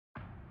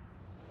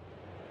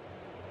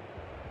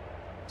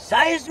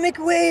Seismic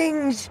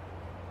wings!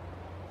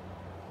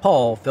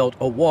 Paul felt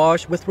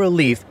awash with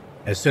relief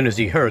as soon as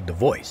he heard the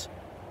voice.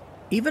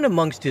 Even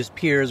amongst his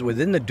peers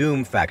within the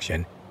Doom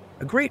faction,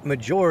 a great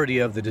majority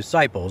of the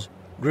disciples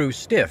grew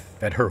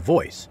stiff at her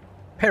voice,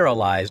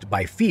 paralyzed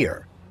by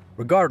fear,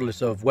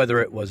 regardless of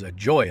whether it was a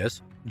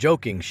joyous,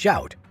 joking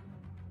shout.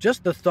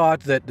 Just the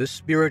thought that this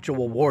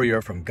spiritual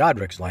warrior from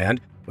Godric's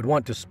land would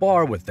want to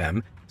spar with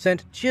them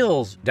sent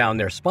chills down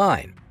their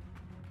spine.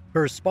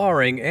 Her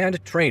sparring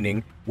and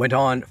training went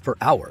on for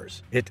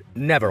hours. It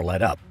never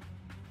let up.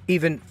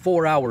 Even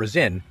 4 hours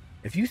in,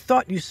 if you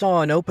thought you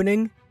saw an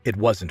opening, it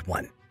wasn't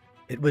one.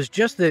 It was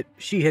just that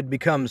she had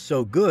become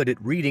so good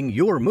at reading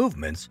your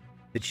movements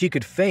that she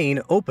could feign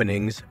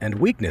openings and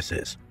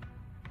weaknesses.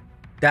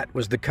 That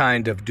was the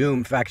kind of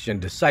Doom faction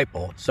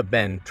disciple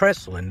Sabine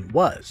Treslin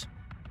was.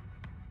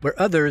 Where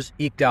others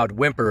eked out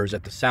whimpers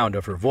at the sound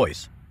of her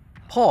voice,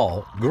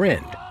 Paul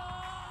grinned.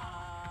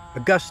 A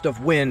gust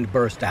of wind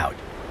burst out.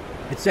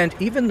 It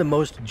sent even the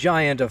most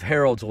giant of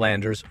Herald's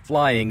Landers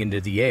flying into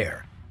the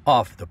air,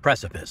 off the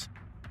precipice,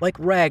 like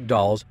rag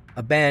dolls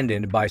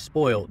abandoned by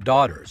spoiled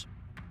daughters.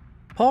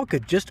 Paul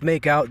could just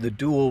make out the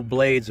dual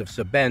blades of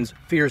Sabine's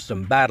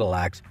fearsome battle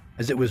axe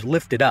as it was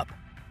lifted up,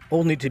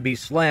 only to be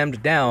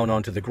slammed down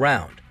onto the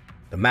ground.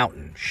 The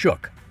mountain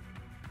shook.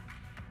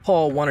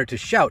 Paul wanted to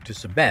shout to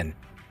Sabine,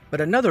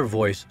 but another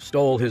voice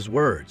stole his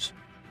words.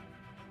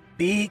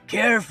 Be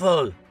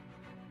careful!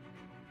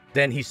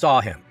 Then he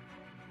saw him.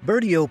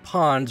 Bertio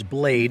Pond's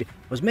blade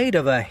was made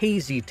of a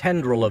hazy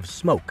tendril of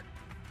smoke.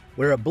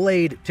 Where a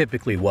blade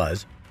typically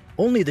was,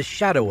 only the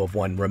shadow of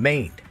one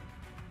remained.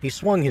 He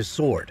swung his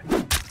sword.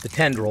 The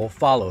tendril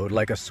followed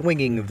like a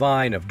swinging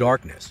vine of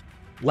darkness,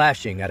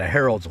 lashing at a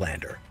Herald's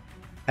Lander.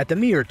 At the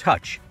mere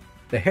touch,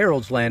 the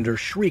Herald's Lander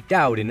shrieked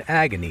out in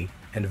agony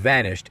and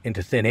vanished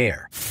into thin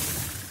air.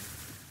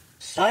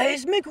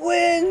 Seismic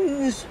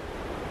winds!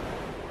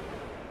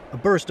 A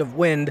burst of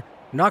wind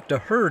knocked a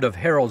herd of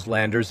Herald's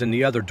Landers in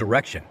the other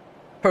direction,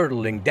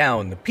 hurtling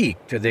down the peak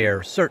to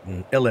their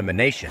certain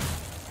elimination.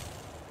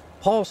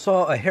 Paul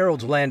saw a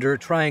Herald's Lander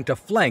trying to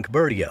flank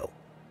Bertio.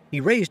 He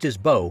raised his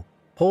bow,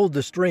 pulled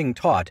the string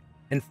taut,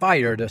 and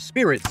fired a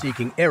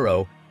spirit-seeking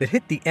arrow that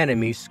hit the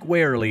enemy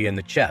squarely in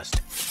the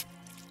chest.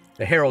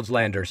 The Herald's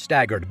Lander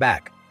staggered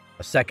back.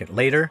 A second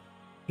later,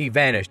 he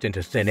vanished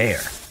into thin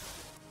air.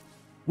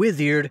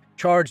 Withyard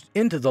charged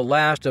into the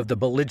last of the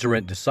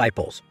belligerent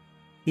disciples.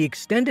 He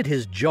extended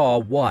his jaw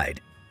wide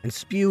and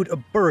spewed a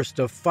burst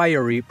of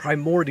fiery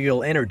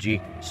primordial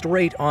energy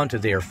straight onto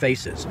their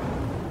faces.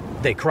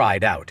 They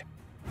cried out.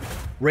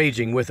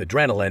 Raging with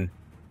adrenaline,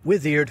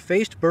 Withyard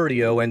faced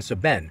Bertio and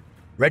Sabine,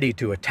 ready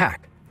to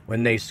attack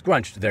when they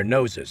scrunched their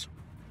noses.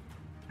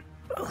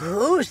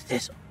 Who's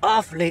this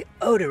awfully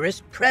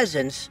odorous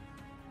presence?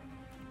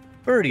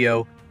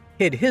 Bertio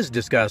hid his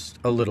disgust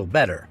a little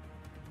better.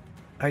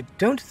 I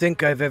don't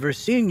think I've ever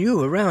seen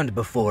you around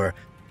before,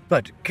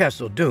 but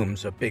Castle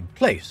Doom's a big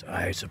place,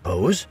 I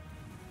suppose.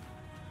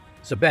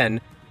 Sabine,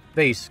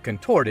 face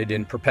contorted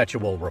in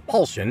perpetual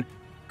repulsion,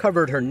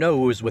 covered her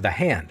nose with a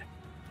hand.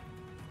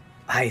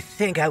 I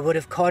think I would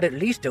have caught at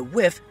least a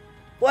whiff.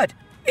 What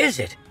is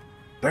it?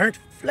 Burnt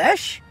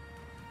flesh?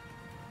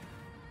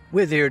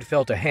 Withyard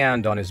felt a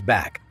hand on his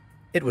back.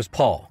 It was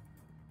Paul.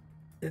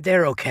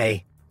 They're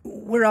okay.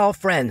 We're all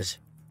friends.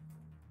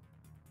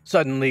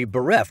 Suddenly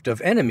bereft of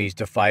enemies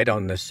to fight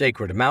on the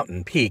sacred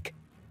mountain peak,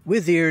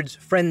 Withyard's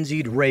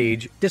frenzied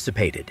rage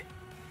dissipated.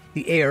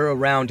 The air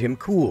around him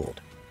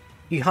cooled.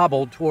 He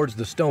hobbled towards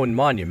the stone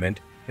monument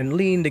and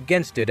leaned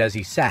against it as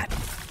he sat.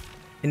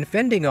 In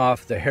fending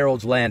off the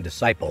Herald's Land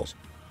disciples,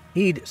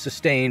 he'd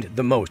sustained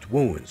the most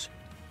wounds.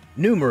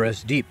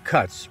 Numerous deep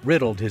cuts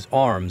riddled his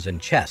arms and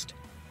chest.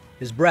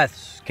 His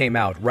breaths came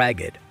out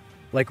ragged,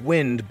 like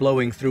wind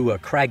blowing through a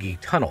craggy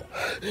tunnel.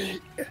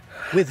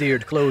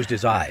 Withyard closed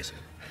his eyes.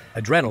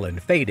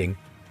 Adrenaline fading,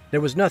 there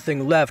was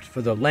nothing left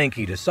for the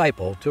lanky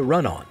disciple to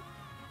run on.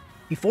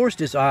 He forced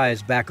his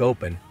eyes back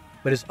open,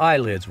 but his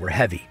eyelids were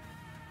heavy.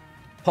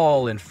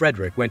 Paul and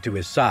Frederick went to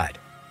his side.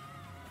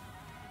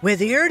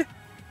 Withyard?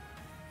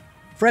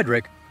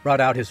 Frederick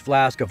brought out his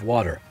flask of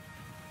water.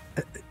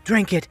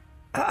 Drink it.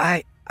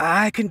 I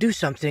can do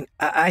something,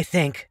 I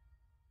think.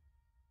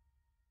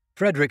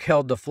 Frederick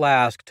held the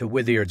flask to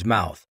Withyard's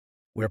mouth,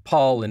 where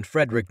Paul and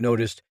Frederick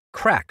noticed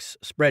cracks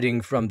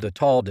spreading from the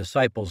tall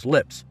disciple's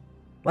lips,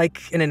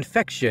 like an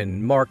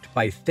infection marked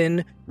by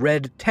thin,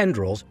 red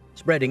tendrils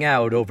spreading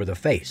out over the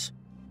face.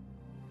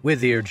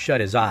 Withyard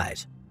shut his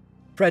eyes.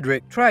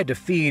 Frederick tried to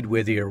feed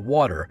Withyard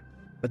water,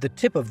 but the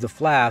tip of the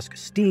flask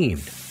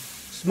steamed.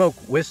 Smoke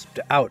wisped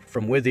out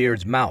from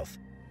Withyard's mouth.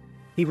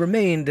 He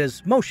remained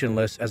as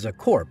motionless as a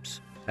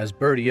corpse as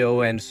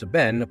Bertio and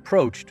Sabine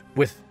approached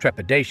with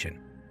trepidation.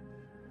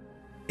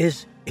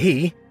 Is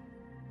he?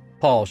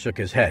 Paul shook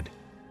his head.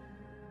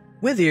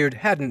 Withyard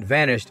hadn't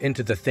vanished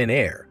into the thin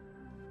air.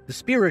 The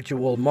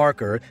spiritual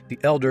marker the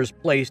elders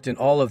placed in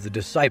all of the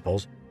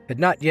disciples had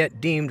not yet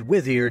deemed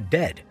Withyard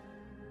dead.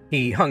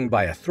 He hung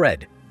by a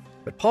thread,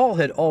 but Paul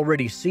had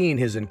already seen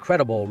his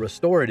incredible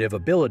restorative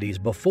abilities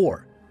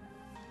before.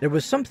 there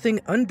was something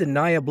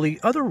undeniably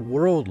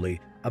otherworldly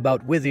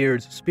about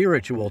Withyard's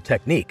spiritual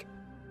technique.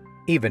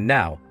 Even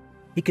now,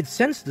 he could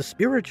sense the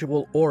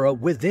spiritual aura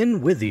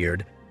within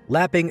Withyard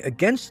lapping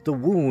against the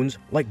wounds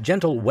like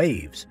gentle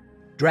waves,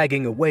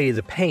 dragging away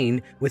the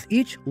pain with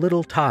each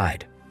little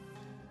tide.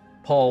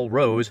 Paul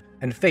rose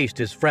and faced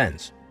his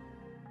friends.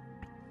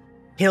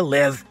 He'll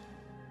live.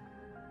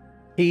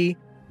 He,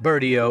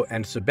 Bertio,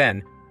 and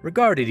Sabine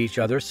regarded each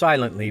other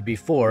silently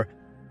before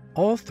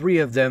all three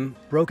of them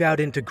broke out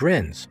into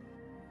grins.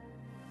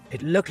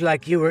 It looked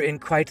like you were in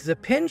quite the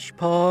pinch,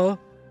 Paul.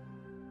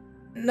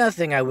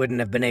 Nothing I wouldn't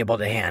have been able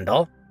to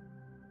handle.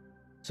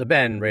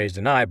 Sabine raised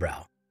an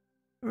eyebrow.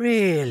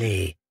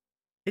 Really?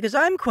 Because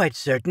I'm quite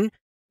certain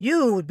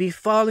you would be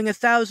falling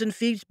 1,000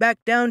 feet back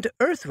down to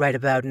earth right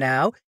about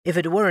now if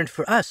it weren't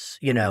for us,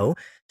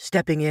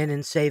 stepping in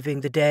and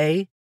saving the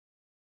day.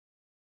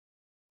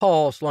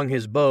 Paul slung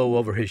his bow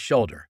over his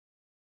shoulder.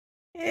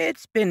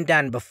 It's been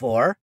done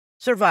before,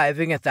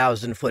 surviving a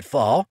 1,000-foot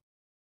fall.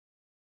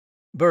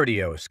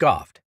 Bertio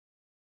scoffed.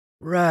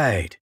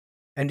 Right.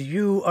 And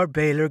you are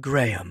Baylor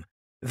Graham,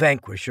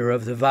 vanquisher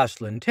of the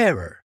Vaslan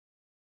Terror.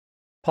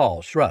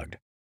 Paul shrugged.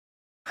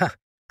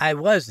 I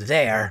was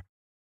there.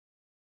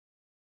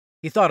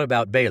 He thought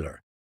about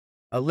Baylor,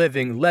 a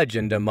living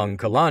legend among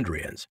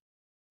Calandrians.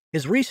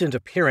 His recent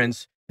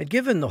appearance had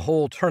given the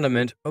whole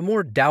tournament a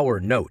more dour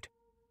note,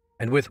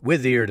 and with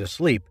Withyard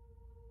asleep,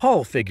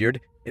 Paul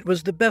figured it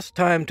was the best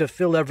time to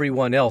fill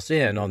everyone else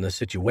in on the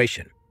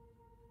situation.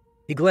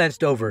 He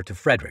glanced over to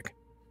Frederick.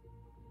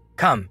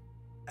 Come,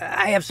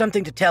 I have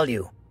something to tell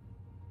you.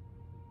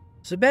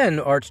 Sabine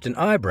arched an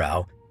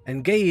eyebrow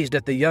and gazed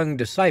at the young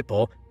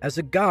disciple as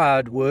a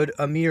god would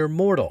a mere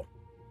mortal.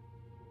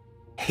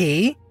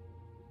 He?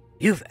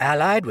 You've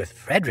allied with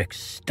Frederick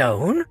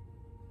Stone?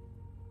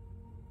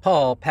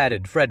 Paul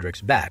patted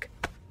Frederick's back.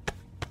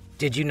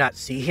 Did you not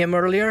see him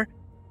earlier?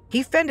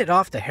 He fended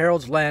off the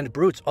Herald's Land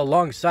brutes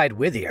alongside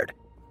Withyard.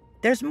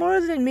 There's more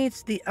than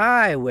meets the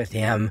eye with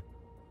him.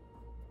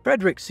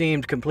 Frederick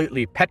seemed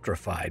completely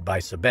petrified by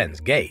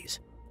Sabine's gaze.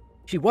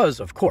 She was,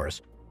 of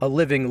course, a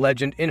living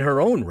legend in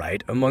her own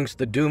right amongst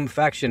the Doom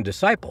faction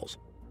disciples.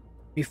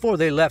 Before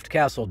they left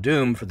Castle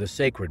Doom for the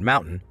Sacred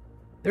Mountain,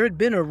 there had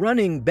been a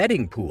running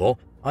betting pool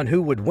on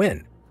who would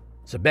win.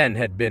 Sabine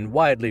had been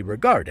widely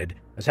regarded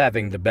as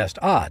having the best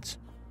odds.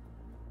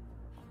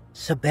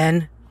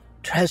 Sabine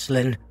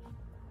Treslin,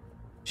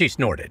 she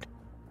snorted.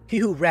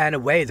 You ran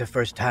away the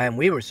first time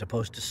we were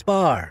supposed to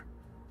spar.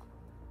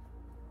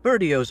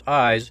 Bertio's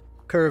eyes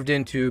curved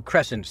into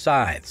crescent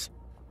scythes.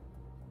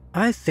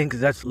 I think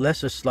that's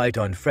less a slight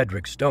on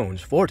Frederick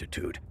Stone's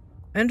fortitude,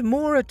 and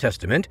more a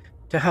testament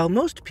to how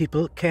most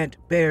people can't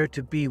bear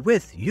to be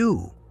with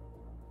you.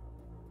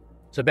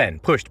 Sabine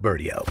pushed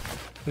Bertio,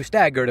 who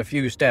staggered a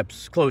few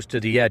steps close to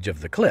the edge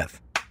of the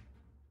cliff.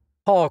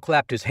 Paul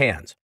clapped his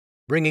hands,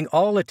 bringing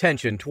all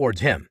attention towards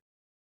him.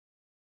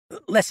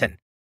 Listen,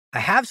 I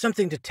have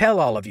something to tell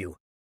all of you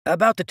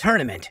about the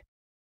tournament.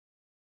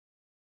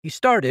 He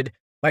started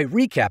by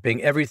recapping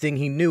everything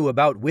he knew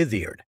about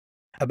Withyard,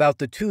 about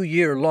the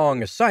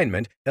 2-year-long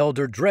assignment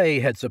Elder Dre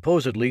had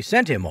supposedly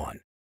sent him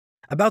on,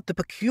 about the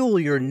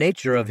peculiar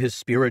nature of his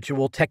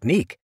spiritual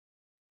technique,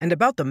 and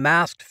about the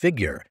masked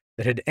figure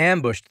that had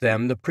ambushed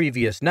them the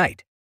previous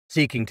night,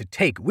 seeking to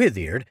take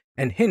Withyard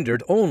and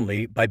hindered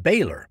only by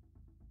Baylor.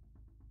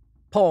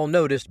 Paul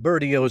noticed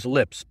Bertio's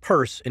lips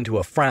purse into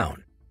a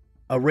frown,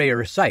 a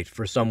rare sight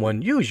for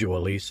someone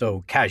usually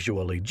so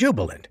casually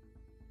jubilant.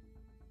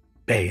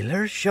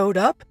 Baylor showed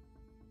up?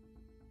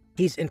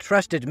 He's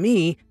entrusted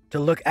me to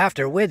look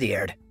after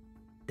Withyard.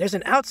 There's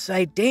an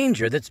outside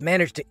danger that's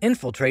managed to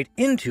infiltrate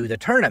into the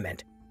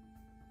tournament.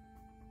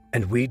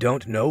 And we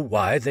don't know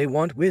why they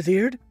want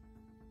Withyard?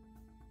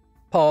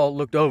 Paul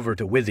looked over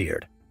to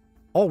Withyard.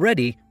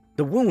 Already,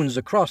 the wounds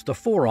across the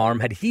forearm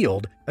had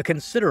healed a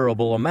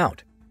considerable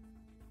amount.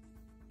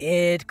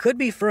 It could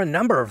be for a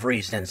number of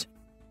reasons.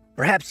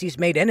 Perhaps he's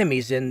made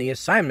enemies in the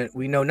assignment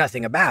we know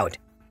nothing about.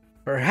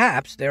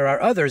 Perhaps there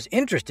are others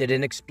interested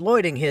in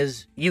exploiting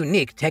his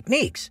unique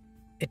techniques.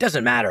 It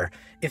doesn't matter.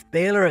 If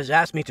Baylor has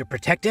asked me to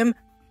protect him,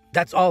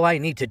 that's all I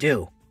need to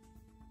do.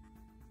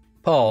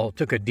 Paul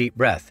took a deep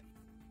breath.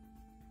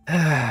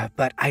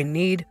 But I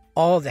need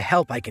all the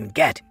help I can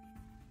get.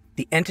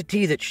 The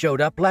entity that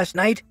showed up last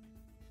night,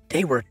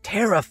 they were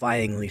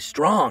terrifyingly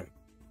strong.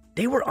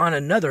 They were on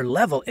another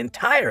level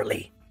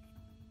entirely.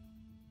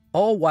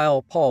 All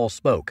while Paul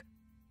spoke,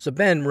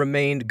 Sabine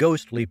remained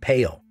ghostly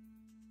pale.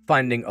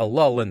 Finding a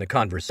lull in the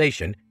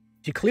conversation,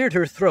 she cleared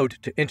her throat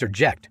to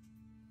interject.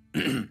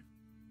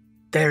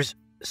 There's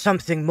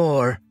something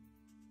more.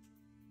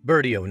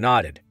 Bertio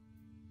nodded.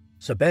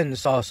 Sabine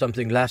saw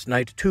something last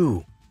night,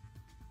 too.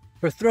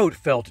 Her throat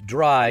felt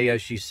dry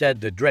as she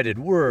said the dreaded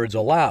words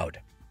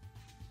aloud.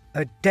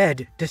 A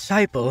dead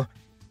disciple.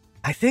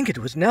 I think it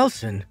was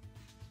Nelson.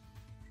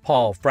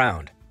 Paul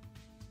frowned.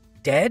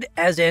 Dead,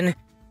 as in?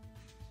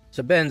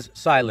 Sabine's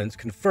silence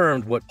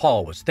confirmed what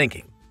Paul was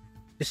thinking.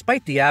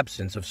 Despite the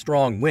absence of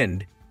strong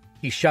wind,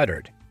 he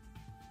shuddered.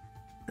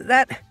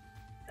 That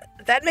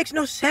makes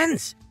no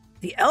sense.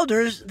 The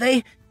elders,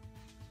 they...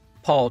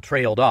 Paul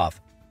trailed off,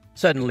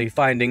 suddenly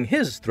finding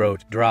his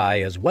throat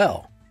dry as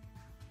well.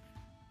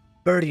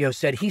 Bertio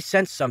said he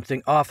sensed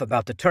something off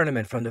about the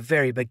tournament from the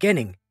very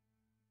beginning.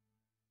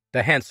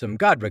 The handsome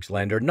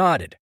Godricslander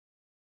nodded.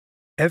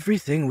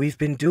 Everything we've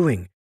been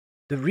doing,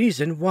 the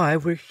reason why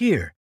we're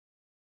here.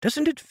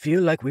 Doesn't it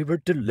feel like we were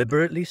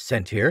deliberately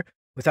sent here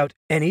without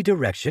any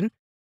direction,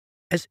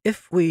 as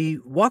if we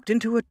walked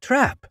into a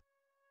trap?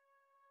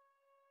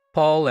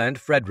 Paul and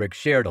Frederick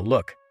shared a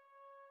look.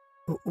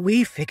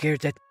 We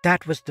figured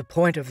that was the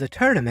point of the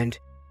tournament.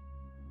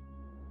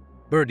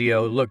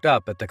 Bertio looked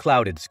up at the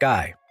clouded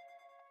sky.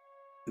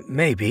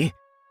 Maybe,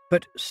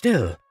 but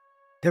still,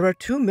 there are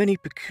too many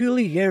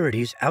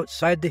peculiarities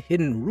outside the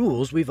hidden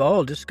rules we've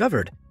all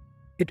discovered.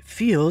 It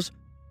feels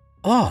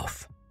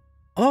off.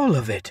 All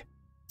of it.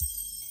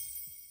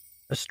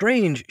 A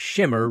strange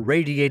shimmer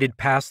radiated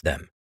past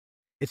them.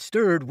 It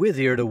stirred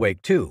Withyard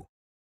awake too.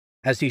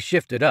 As he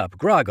shifted up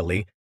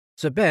groggily,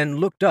 Sabine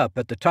looked up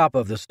at the top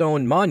of the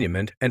stone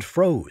monument and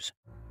froze.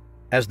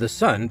 As the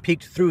sun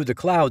peeked through the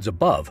clouds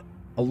above,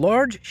 a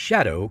large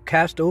shadow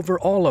cast over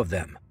all of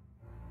them.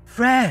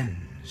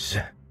 Friends!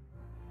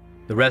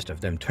 The rest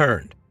of them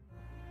turned.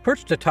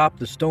 Perched atop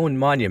the stone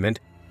monument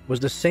was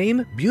the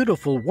same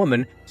beautiful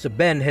woman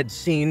Sabine had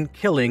seen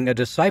killing a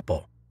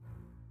disciple,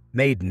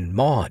 Maiden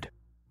Maud.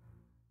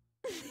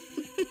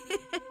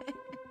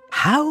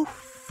 How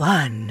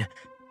fun!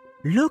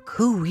 Look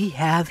who we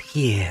have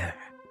here.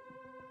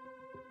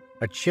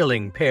 A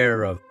chilling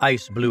pair of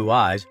ice-blue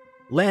eyes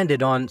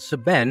landed on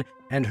Sabine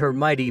and her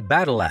mighty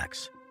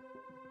battle-axe.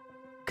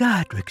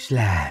 Godric's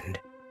land.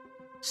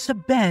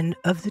 Sabine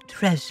of the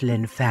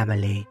Treslin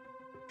family.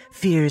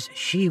 Fears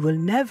she will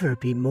never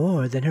be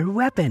more than her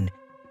weapon,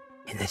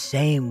 in the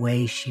same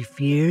way she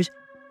fears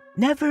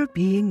never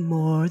being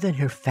more than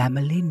her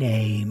family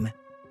name.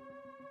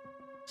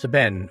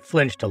 Sabine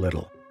flinched a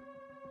little.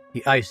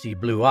 The icy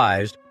blue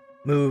eyes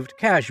moved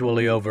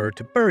casually over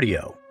to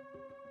Bertio.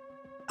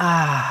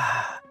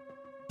 Ah,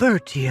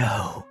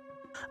 Bertio,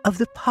 of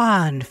the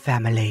Pond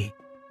family.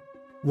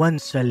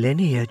 Once a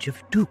lineage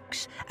of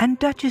dukes and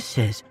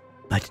duchesses,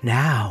 but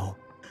now,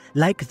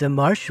 like the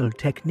martial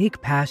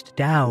technique passed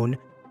down,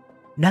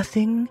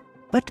 nothing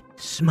but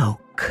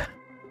smoke.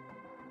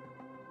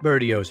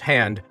 Bertio's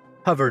hand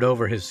hovered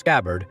over his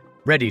scabbard,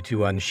 ready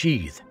to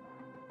unsheath.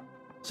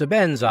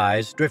 Sabine's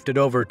eyes drifted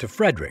over to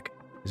Frederick,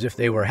 as if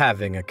they were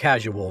having a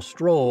casual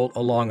stroll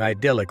along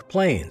idyllic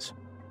plains.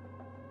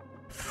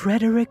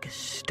 Frederick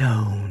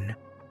Stone,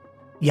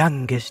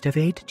 youngest of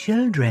 8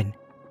 children,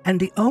 and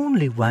the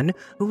only one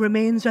who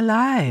remains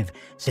alive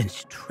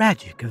since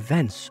tragic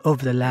events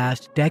over the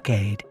last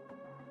decade.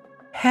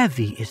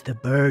 Heavy is the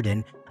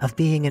burden of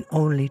being an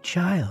only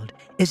child,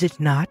 is it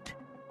not?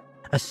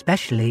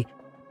 Especially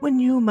when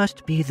you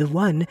must be the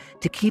one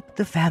to keep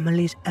the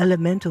family's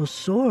elemental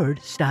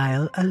sword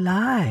style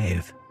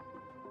alive.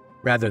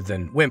 Rather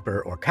than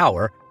whimper or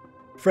cower,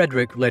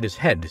 Frederick let his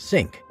head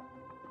sink.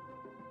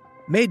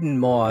 Maiden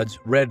Maud's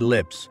red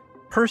lips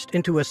pursed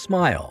into a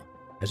smile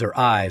as her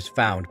eyes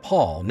found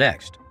Paul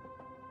next.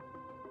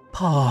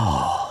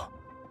 Paul,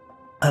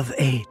 of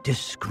a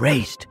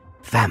disgraced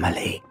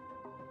family.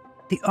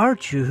 The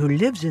archer who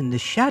lives in the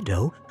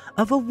shadow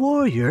of a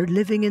warrior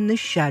living in the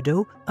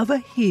shadow of a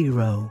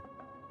hero.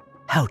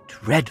 How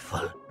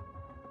dreadful!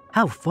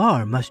 How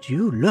far must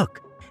you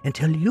look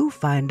until you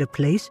find a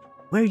place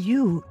where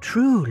you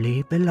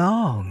truly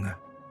belong?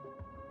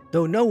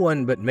 Though no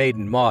one but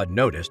Maiden Maud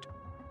noticed,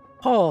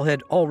 Paul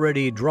had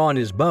already drawn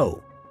his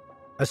bow,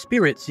 a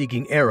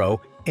spirit-seeking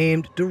arrow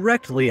aimed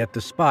directly at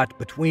the spot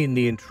between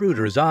the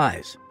intruder's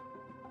eyes.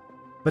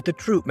 But the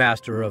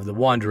troopmaster of the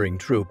wandering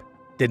troop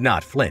did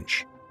not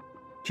flinch.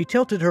 She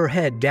tilted her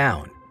head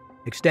down,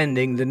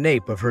 extending the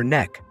nape of her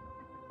neck.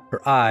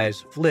 Her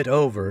eyes flit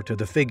over to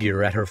the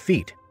figure at her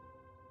feet.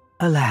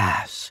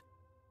 Alas,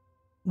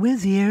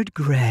 Withyard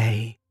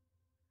Grey,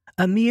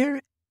 a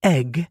mere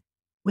egg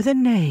with a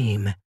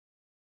name.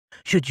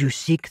 Should you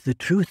seek the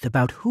truth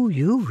about who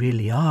you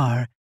really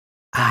are,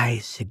 I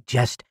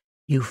suggest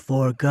you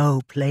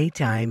forego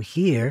playtime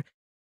here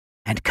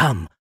and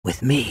come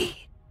with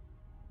me.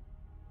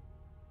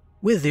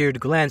 Withyard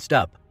glanced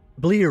up,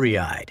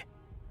 bleary-eyed.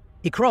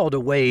 He crawled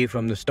away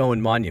from the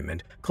stone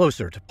monument,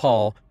 closer to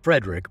Paul,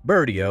 Frederick,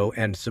 Bertio,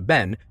 and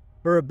Sabine,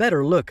 for a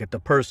better look at the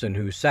person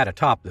who sat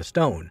atop the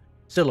stone,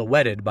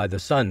 silhouetted by the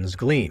sun's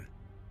gleam.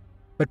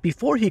 But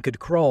before he could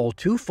crawl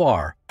too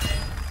far,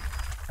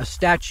 a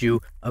statue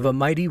of a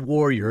mighty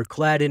warrior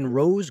clad in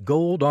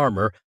rose-gold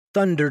armor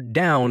thundered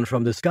down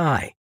from the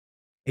sky.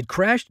 It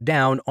crashed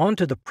down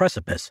onto the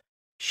precipice,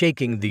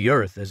 shaking the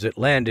earth as it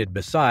landed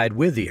beside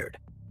Withyard.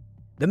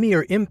 The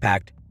mere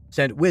impact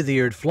sent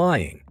Withyard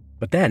flying,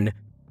 but then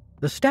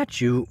the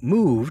statue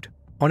moved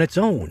on its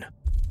own.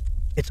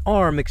 Its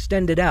arm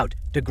extended out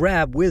to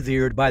grab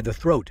Withyard by the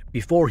throat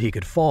before he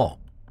could fall.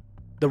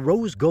 The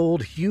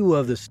rose-gold hue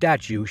of the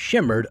statue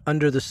shimmered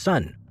under the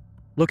sun,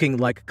 looking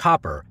like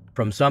copper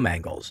from some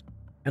angles,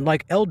 and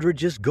like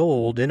Eldridge's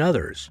gold in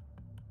others.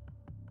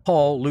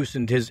 Paul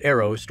loosened his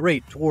arrow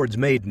straight towards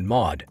Maiden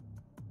Maud,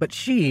 but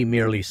she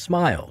merely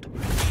smiled.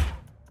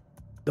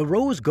 The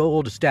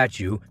rose-gold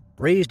statue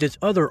raised its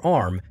other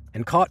arm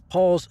and caught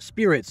Paul's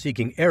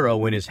spirit-seeking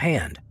arrow in his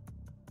hand.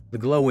 The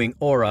glowing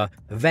aura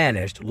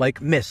vanished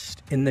like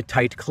mist in the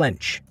tight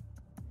clench.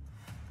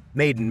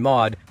 Maiden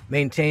Maud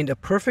maintained a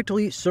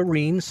perfectly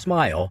serene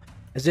smile,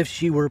 as if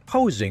she were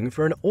posing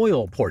for an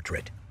oil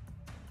portrait.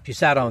 She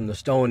sat on the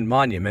stone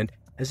monument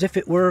as if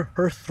it were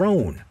her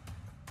throne.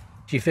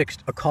 She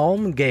fixed a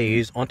calm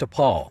gaze onto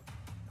Paul.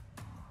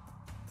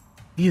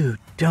 You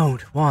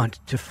don't want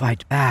to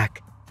fight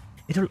back.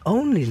 It'll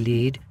only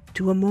lead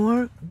to a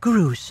more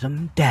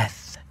gruesome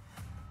death.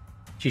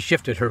 She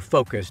shifted her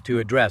focus to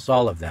address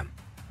all of them.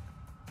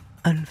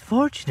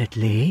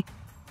 Unfortunately,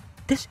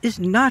 this is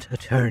not a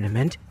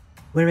tournament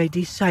where a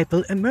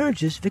disciple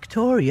emerges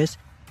victorious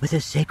with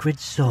a sacred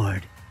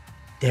sword.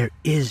 There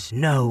is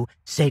no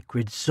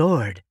sacred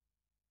sword.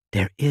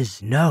 There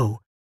is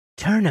no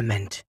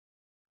tournament.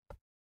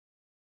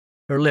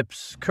 Her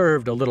lips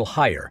curved a little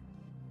higher,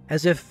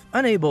 as if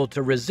unable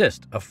to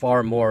resist a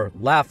far more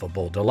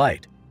laughable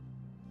delight.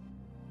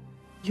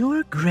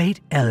 Your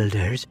great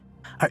elders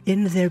are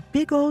in their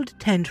big old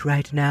tent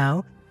right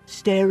now,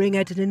 staring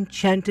at an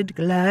enchanted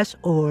glass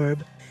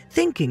orb,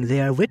 thinking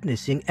they are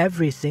witnessing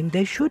everything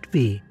they should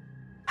be.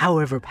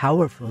 However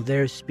powerful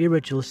their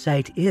spiritual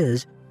sight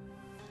is,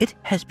 it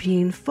has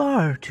been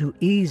far too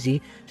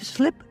easy to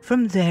slip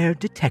from their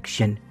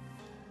detection.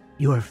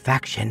 Your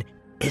faction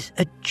is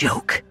a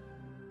joke,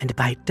 and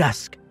by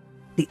dusk,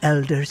 the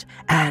elders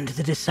and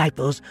the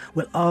disciples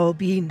will all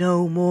be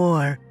no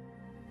more.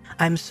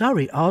 I'm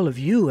sorry all of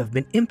you have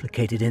been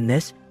implicated in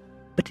this,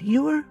 but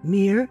you're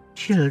mere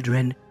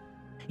children.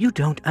 You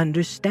don't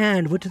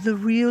understand what the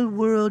real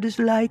world is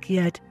like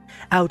yet,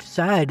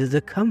 outside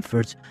the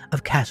comforts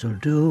of Castle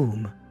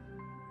Doom.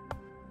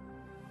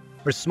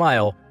 Her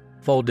smile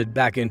folded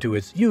back into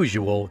its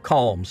usual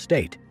calm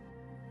state.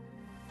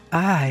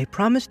 I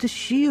promise to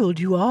shield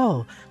you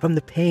all from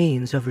the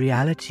pains of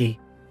reality.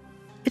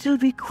 It'll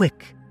be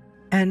quick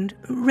and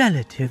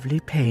relatively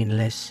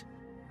painless.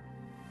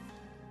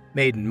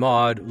 Maiden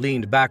Maud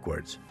leaned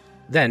backwards.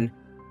 Then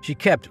she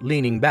kept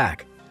leaning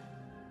back.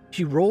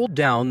 She rolled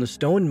down the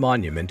stone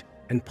monument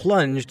and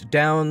plunged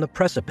down the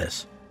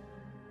precipice.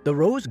 The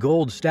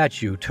rose-gold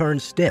statue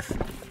turned stiff,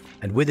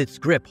 and with its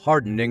grip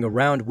hardening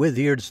around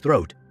Withered's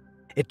throat,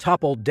 it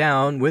toppled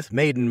down with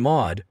Maiden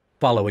Maud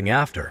following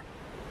after.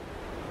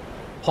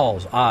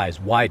 Paul's eyes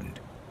widened.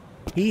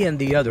 He and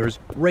the others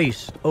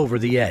raced over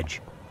the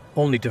edge,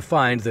 only to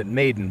find that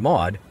Maiden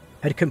Maud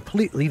had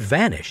completely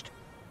vanished.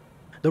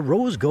 The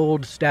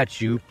rose-gold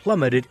statue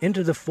plummeted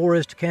into the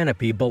forest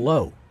canopy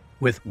below,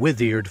 with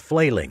Withered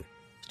flailing,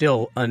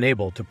 still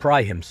unable to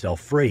pry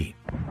himself free.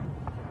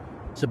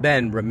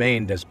 Sabine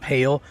remained as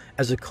pale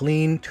as a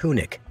clean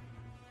tunic.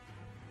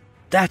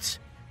 That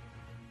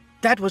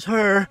was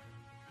her.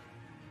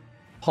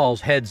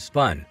 Paul's head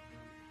spun.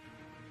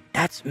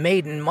 That's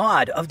Maiden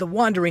Maud of the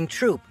Wandering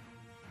Troop.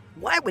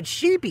 Why would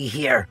she be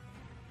here?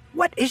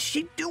 What is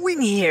she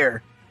doing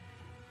here?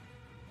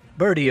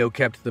 Bertio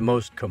kept the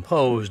most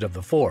composed of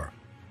the four.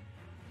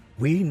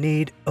 We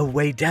need a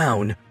way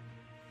down.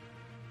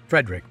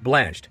 Frederick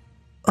blanched.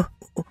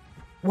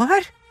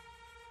 What?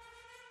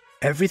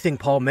 Everything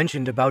Paul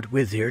mentioned about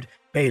Withered,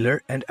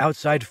 Baylor, and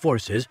outside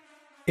forces,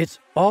 it's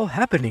all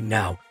happening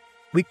now.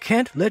 We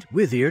can't let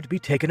Withered be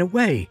taken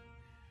away.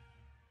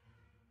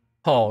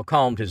 Paul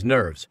calmed his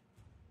nerves.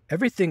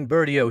 Everything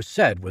Bertio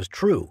said was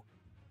true.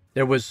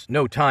 There was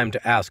no time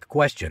to ask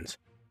questions.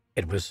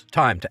 It was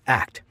time to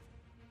act.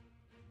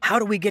 How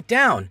do we get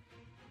down?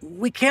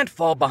 We can't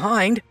fall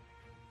behind.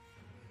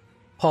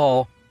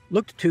 Paul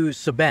looked to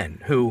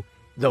Sabine, who,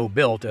 though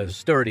built as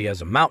sturdy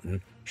as a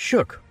mountain,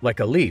 shook like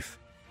a leaf.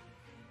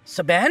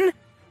 Sabine?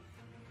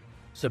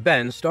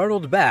 Sabine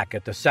startled back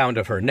at the sound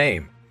of her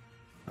name.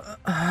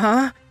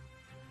 Huh?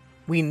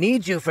 We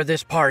need you for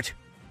this part.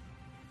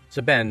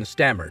 Sabine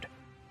stammered.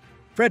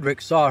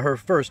 Frederick saw her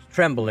first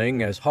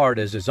trembling as hard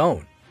as his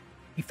own.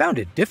 He found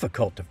it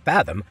difficult to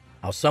fathom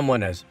how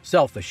someone as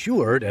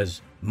self-assured,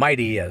 as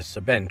mighty as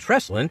Sabine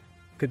Treslin,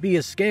 could be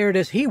as scared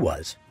as he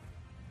was.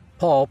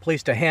 Paul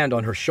placed a hand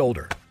on her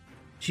shoulder.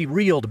 She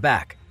reeled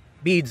back.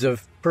 Beads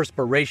of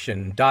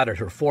perspiration dotted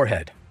her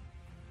forehead.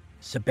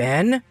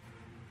 Sabine,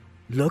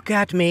 look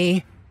at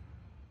me.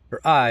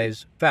 Her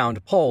eyes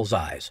found Paul's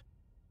eyes.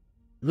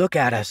 Look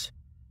at us.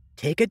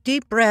 Take a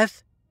deep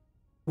breath.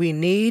 We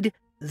need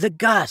the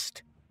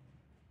gust.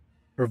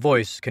 Her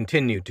voice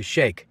continued to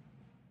shake.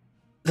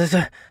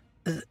 The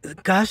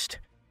gust?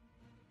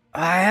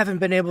 I haven't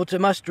been able to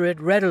muster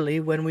it readily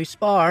when we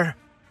spar.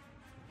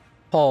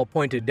 Paul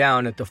pointed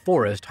down at the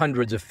forest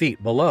hundreds of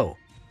feet below.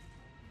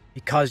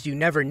 Because you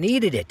never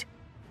needed it.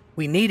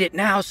 We need it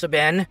now,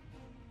 Sabine.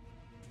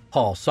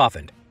 Paul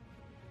softened.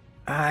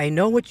 I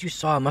know what you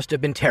saw must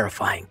have been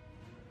terrifying.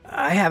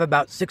 I have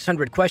about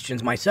 600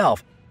 questions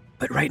myself,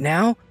 but right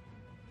now,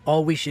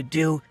 all we should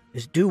do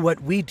is do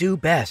what we do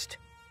best.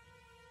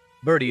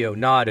 Bertio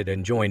nodded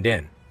and joined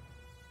in.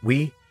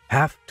 We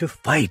have to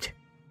fight.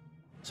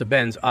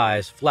 Saben's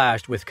eyes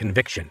flashed with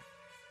conviction.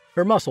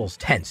 Her muscles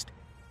tensed.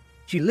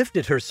 She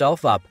lifted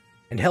herself up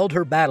and held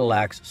her battle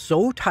axe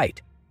so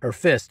tight her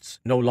fists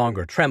no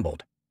longer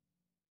trembled.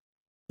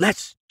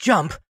 "Let's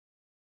jump!"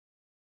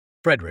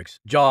 Frederick's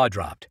jaw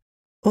dropped.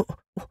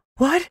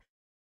 What?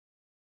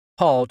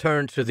 Paul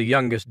turned to the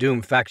youngest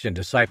Doom faction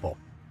disciple.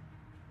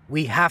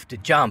 "We have to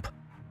jump."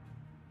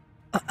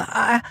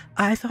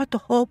 I thought the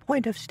whole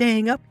point of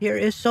staying up here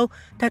is so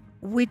that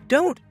we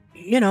don't,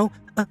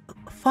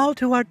 fall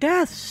to our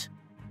deaths."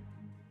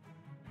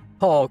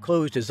 Paul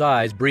closed his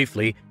eyes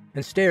briefly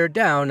and stared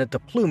down at the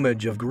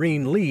plumage of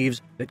green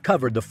leaves that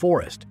covered the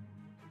forest.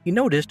 He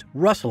noticed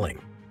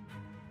rustling.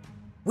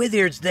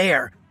 "Withered's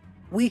there.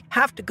 We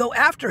have to go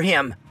after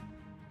him."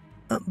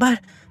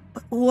 But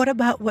what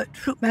about what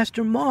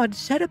Troopmaster Maud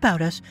said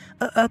about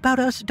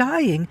us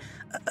dying,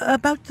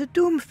 about the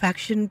Doom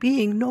faction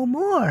being no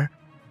more?"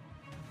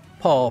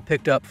 Paul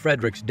picked up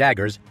Frederick's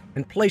daggers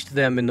and placed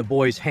them in the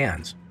boy's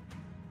hands.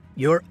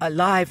 "You're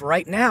alive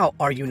right now,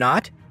 are you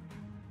not?"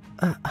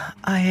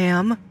 I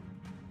am."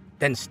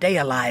 "Then stay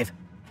alive.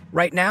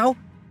 Right now,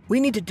 we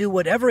need to do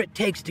whatever it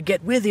takes to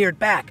get Withered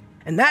back,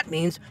 and that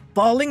means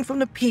falling from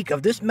the peak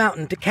of this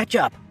mountain to catch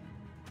up.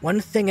 One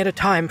thing at a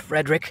time,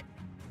 Frederick."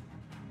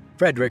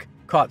 Frederick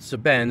caught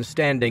Saben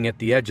standing at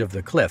the edge of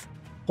the cliff,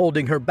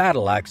 holding her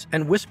battle axe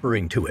and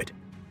whispering to it.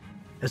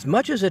 As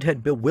much as it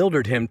had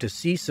bewildered him to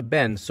see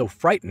Saben so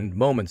frightened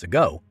moments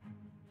ago,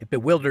 it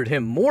bewildered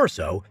him more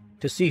so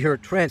to see her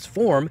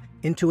transform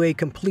into a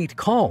complete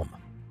calm.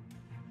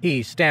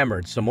 He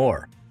stammered some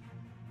more.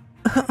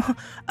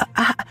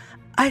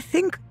 I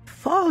think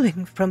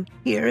falling from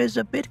here is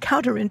a bit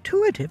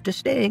counterintuitive to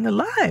staying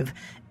alive.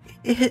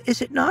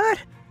 Is it not?"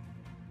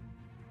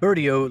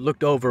 Bertio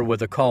looked over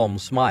with a calm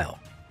smile.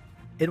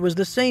 It was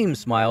the same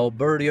smile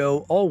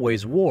Bertio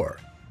always wore,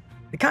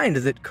 the kind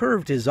that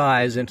curved his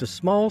eyes into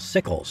small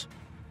sickles.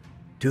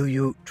 "Do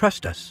you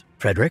trust us,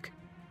 Frederick?"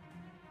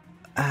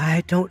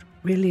 "I don't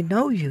really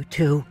know you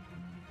two."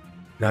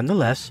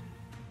 "Nonetheless,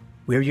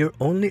 we're your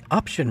only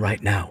option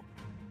right now.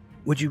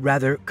 Would you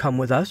rather come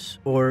with us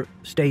or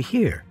stay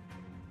here?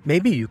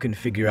 Maybe you can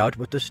figure out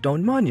what the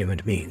stone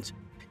monument means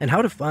and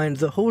how to find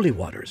the holy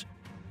waters,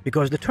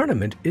 because the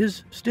tournament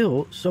is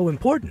still so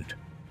important."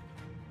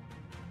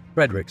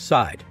 Frederick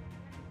sighed.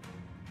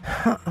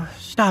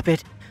 "Stop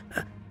it.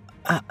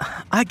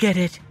 I get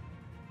it."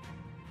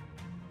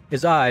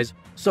 His eyes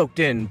soaked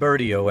in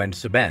Bertio and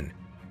Saben,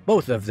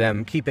 both of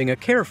them keeping a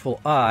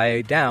careful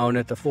eye down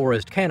at the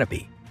forest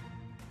canopy.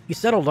 He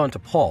settled onto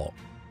Paul,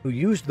 who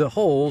used the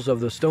holes of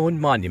the stone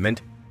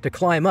monument to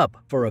climb up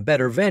for a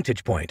better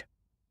vantage point.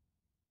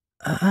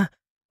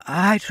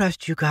 I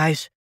trust you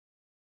guys."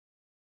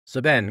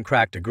 Saben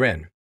cracked a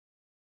grin.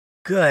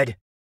 "Good,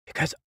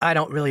 because I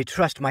don't really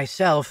trust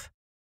myself."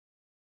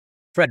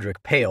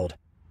 Frederick paled.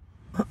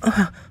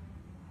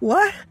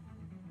 What?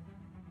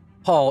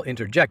 Paul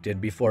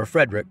interjected before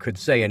Frederick could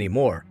say any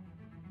more.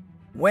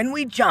 "When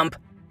we jump,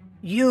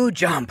 you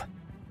jump."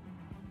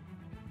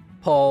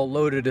 Paul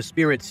loaded a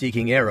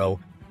spirit-seeking arrow,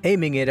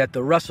 aiming it at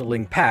the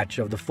rustling patch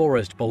of the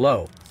forest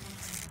below.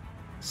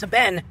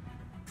 "Saben,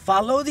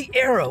 follow the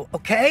arrow,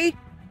 okay?"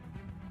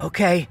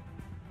 "Okay.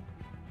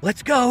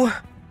 Let's go."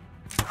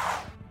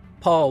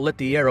 Paul let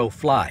the arrow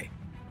fly.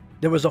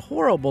 There was a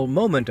horrible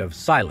moment of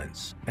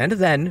silence, and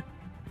then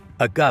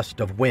a gust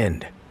of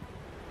wind.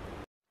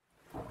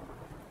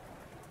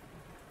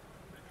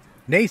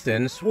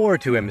 Nathan swore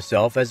to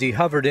himself as he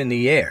hovered in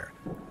the air,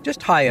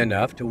 just high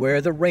enough to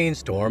where the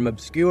rainstorm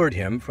obscured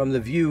him from the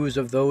views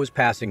of those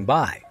passing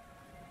by.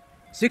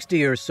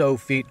 60 or so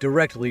feet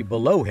directly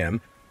below him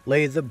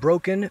lay the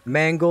broken,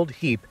 mangled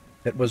heap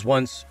that was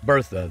once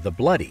Bertha the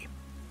Bloody.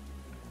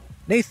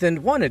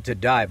 Nathan wanted to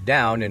dive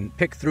down and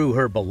pick through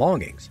her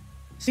belongings,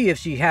 see if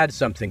she had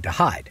something to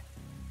hide.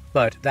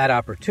 But that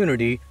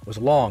opportunity was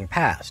long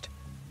past.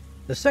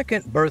 The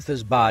second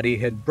Bertha's body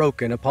had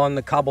broken upon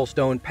the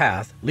cobblestone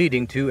path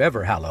leading to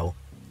Everhallow.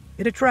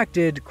 It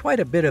attracted quite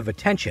a bit of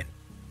attention.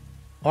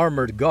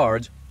 Armored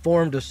guards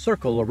formed a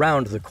circle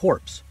around the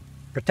corpse,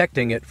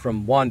 protecting it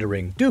from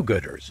wandering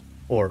do-gooders,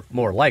 or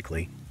more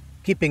likely,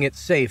 keeping it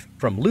safe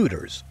from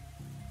looters,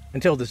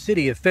 until the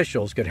city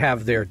officials could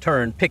have their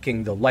turn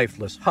picking the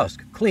lifeless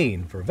husk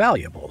clean for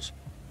valuables.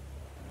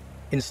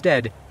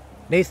 Instead,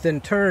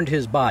 Nathan turned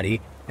his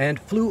body and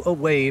flew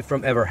away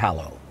from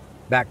Everhallow,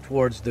 back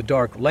towards the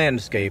dark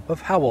landscape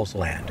of Howell's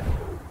Land.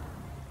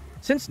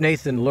 Since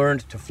Nathan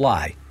learned to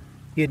fly,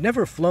 he had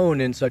never flown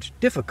in such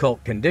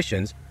difficult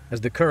conditions as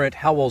the current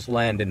Howell's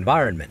Land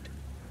environment.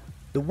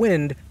 The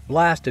wind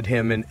blasted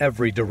him in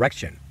every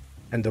direction,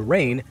 and the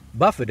rain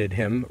buffeted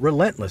him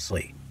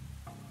relentlessly.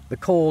 The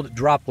cold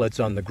droplets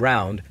on the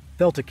ground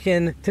felt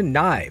akin to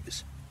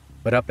knives,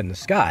 but up in the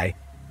sky,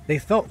 they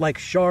felt like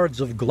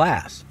shards of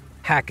glass,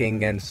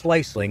 hacking and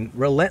slicing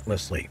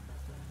relentlessly.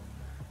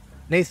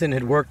 Nathan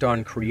had worked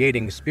on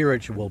creating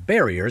spiritual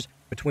barriers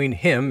between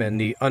him and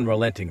the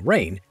unrelenting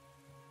rain,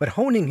 but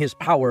honing his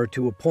power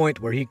to a point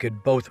where he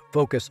could both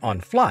focus on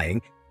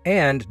flying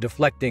and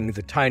deflecting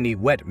the tiny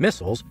wet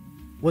missiles,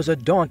 was a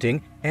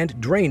daunting and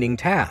draining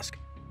task,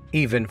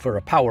 even for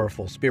a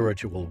powerful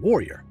spiritual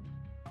warrior.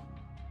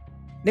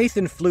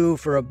 Nathan flew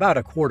for about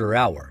a quarter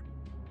hour.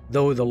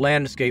 Though the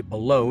landscape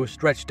below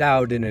stretched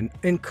out in an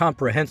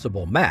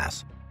incomprehensible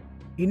mass,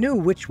 he knew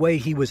which way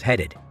he was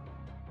headed.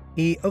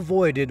 He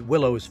avoided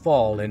Willow's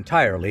Fall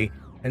entirely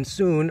and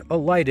soon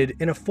alighted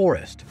in a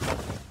forest.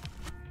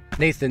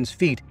 Nathan's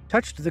feet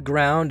touched the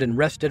ground and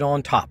rested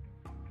on top.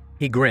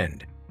 He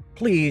grinned,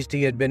 pleased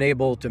he had been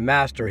able to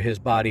master his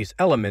body's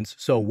elements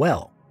so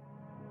well.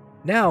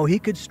 Now he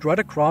could strut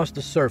across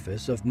the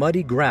surface of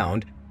muddy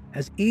ground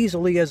as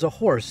easily as a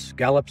horse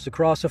gallops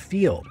across a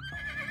field.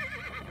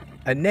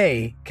 A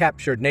neigh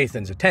captured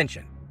Nathan's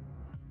attention.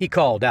 He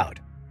called out,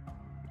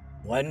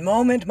 "One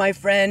moment, my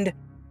friend.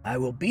 I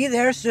will be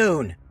there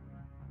soon."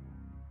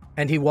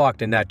 And he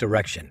walked in that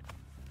direction.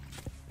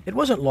 It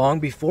wasn't long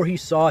before he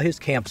saw his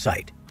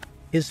campsite.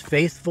 His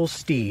faithful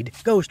steed,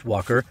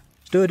 Ghostwalker,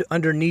 stood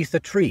underneath a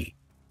tree,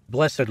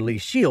 blessedly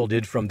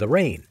shielded from the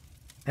rain,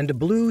 and a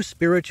blue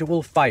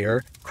spiritual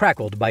fire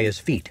crackled by his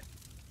feet.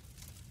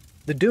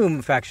 The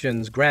Doom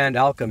faction's grand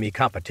alchemy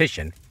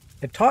competition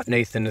had taught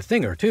Nathan a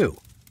thing or two.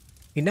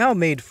 He now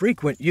made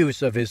frequent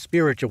use of his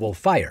spiritual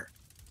fire,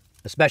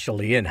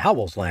 especially in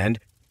Howl's Land,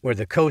 where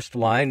the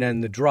coastline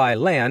and the dry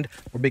land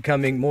were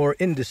becoming more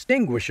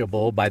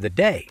indistinguishable by the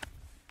day.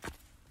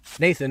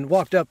 Nathan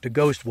walked up to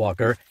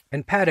Ghostwalker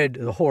and patted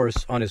the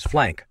horse on his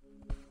flank.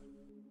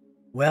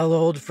 "Well,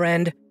 old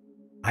friend,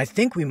 I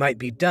think we might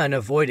be done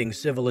avoiding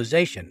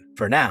civilization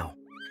for now."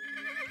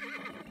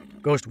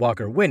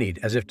 Ghostwalker whinnied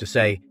as if to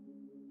say,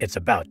 "It's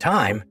about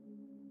time."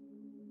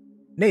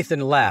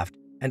 Nathan laughed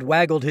and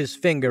waggled his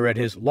finger at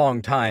his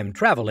longtime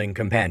traveling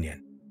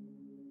companion.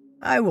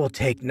 "I will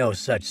take no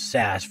such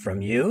sass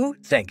from you,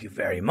 thank you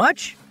very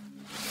much."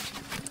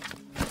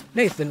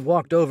 Nathan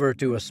walked over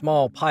to a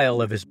small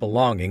pile of his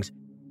belongings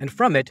and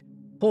from it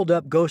pulled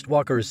up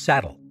Ghostwalker's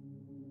saddle.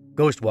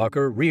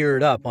 Ghostwalker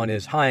reared up on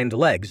his hind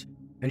legs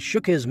and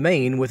shook his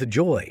mane with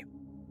joy.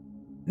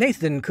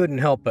 Nathan couldn't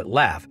help but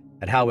laugh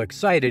at how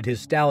excited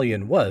his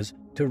stallion was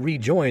to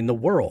rejoin the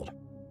world.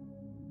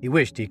 He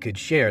wished he could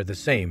share the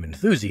same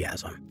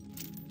enthusiasm.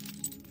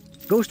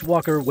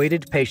 Ghostwalker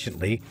waited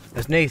patiently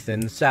as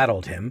Nathan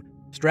saddled him,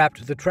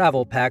 strapped the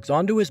travel packs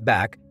onto his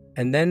back,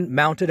 and then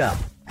mounted up.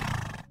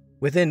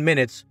 Within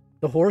minutes,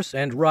 the horse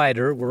and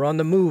rider were on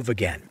the move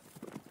again.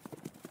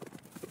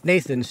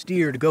 Nathan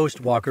steered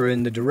Ghostwalker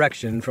in the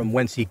direction from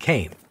whence he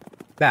came,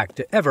 back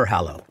to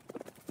Everhallow.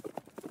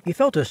 He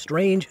felt a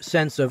strange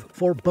sense of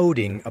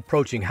foreboding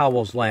approaching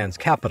Howl's Land's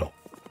capital.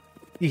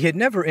 He had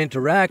never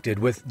interacted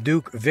with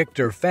Duke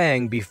Victor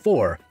Fang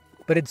before,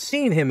 but had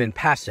seen him in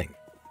passing,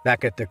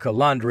 back at the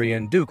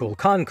Calandrian Ducal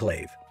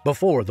Conclave,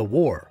 before the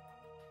war.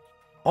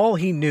 All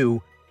he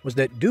knew was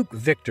that Duke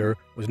Victor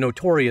was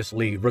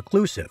notoriously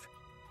reclusive,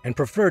 and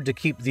preferred to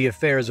keep the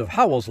affairs of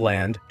Howl's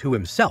Land to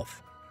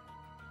himself.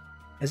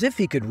 As if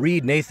he could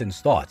read Nathan's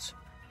thoughts,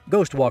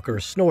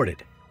 Ghostwalker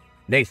snorted.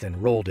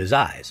 Nathan rolled his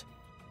eyes.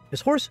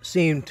 His horse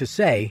seemed to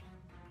say,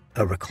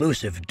 "A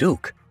reclusive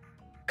duke.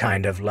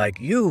 Kind of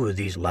like you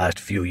these last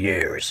few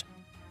years."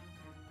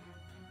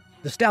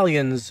 The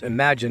stallion's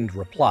imagined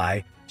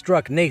reply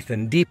struck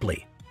Nathan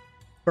deeply.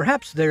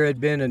 Perhaps there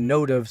had been a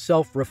note of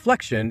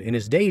self-reflection in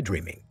his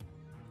daydreaming.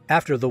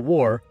 After the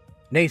war,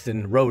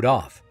 Nathan rode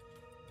off.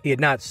 He had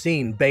not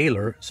seen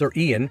Baylor, Sir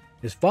Ian,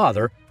 his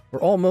father, or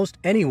almost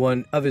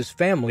anyone of his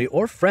family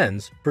or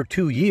friends for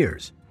 2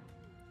 years.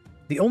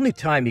 The only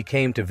time he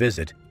came to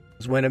visit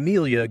was when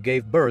Amelia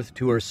gave birth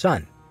to her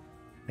son,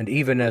 and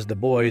even as the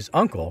boy's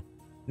uncle,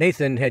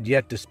 Nathan had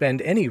yet to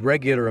spend any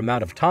regular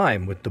amount of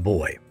time with the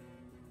boy.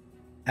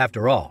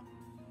 After all,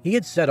 he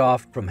had set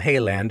off from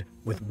Hayland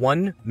with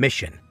one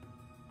mission: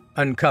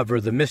 uncover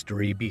the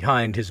mystery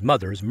behind his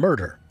mother's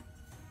murder.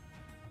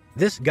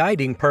 This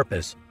guiding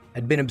purpose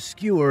had been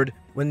obscured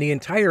when the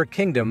entire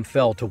kingdom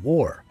fell to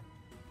war.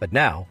 But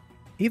now,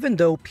 even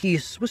though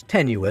peace was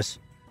tenuous,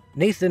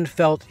 Nathan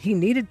felt he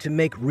needed to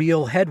make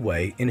real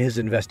headway in his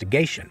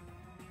investigation.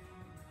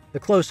 The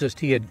closest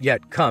he had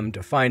yet come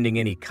to finding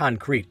any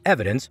concrete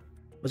evidence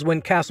was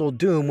when Castle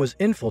Doom was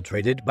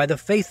infiltrated by the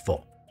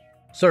Faithful,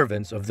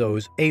 servants of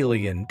those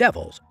alien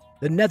devils,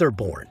 the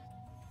Netherborn.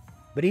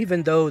 But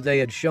even though they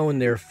had shown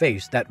their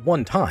face that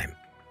one time,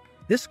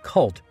 this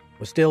cult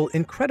was still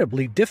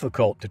incredibly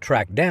difficult to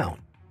track down.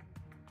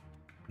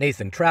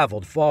 Nathan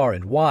traveled far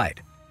and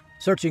wide,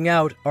 searching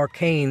out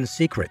arcane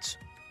secrets,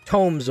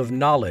 tomes of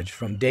knowledge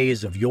from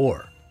days of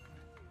yore.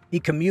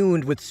 He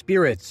communed with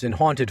spirits in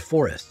haunted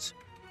forests,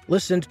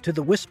 listened to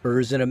the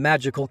whispers in a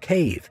magical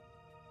cave,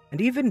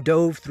 and even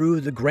dove through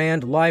the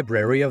grand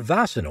library of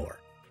Vassanor,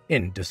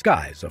 in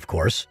disguise, of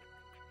course.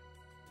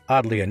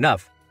 Oddly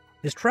enough,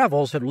 his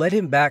travels had led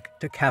him back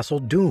to Castle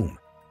Doom,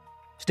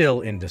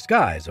 still in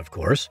disguise, of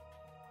course.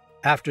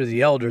 After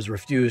the elders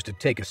refused to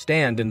take a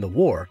stand in the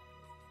war,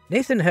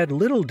 Nathan had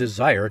little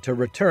desire to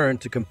return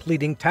to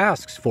completing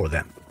tasks for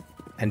them,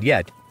 and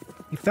yet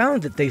he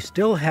found that they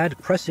still had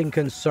pressing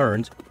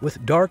concerns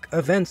with dark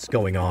events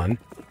going on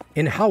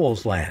in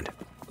Howl's Land.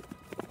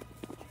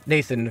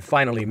 Nathan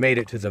finally made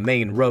it to the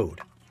main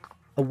road.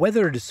 A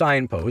weathered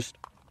signpost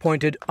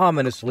pointed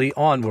ominously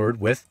onward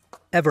with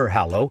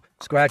Everhallow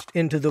scratched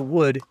into the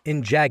wood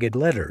in jagged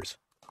letters.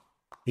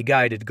 He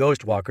guided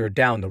Ghostwalker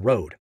down the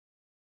road.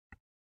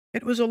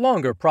 It was a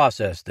longer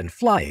process than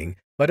flying,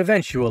 but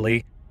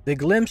eventually they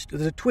glimpsed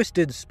the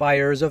twisted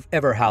spires of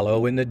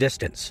Everhallow in the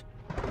distance.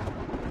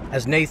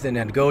 As Nathan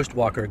and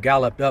Ghostwalker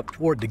galloped up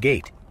toward the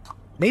gate,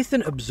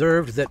 Nathan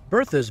observed that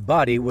Bertha's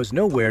body was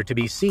nowhere to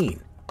be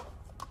seen.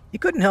 He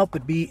couldn't help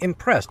but be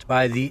impressed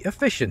by the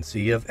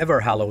efficiency of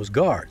Everhallow's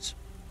guards.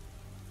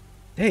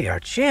 They are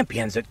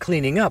champions at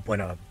cleaning up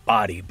when a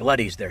body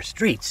bloodies their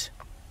streets.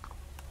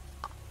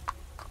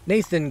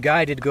 Nathan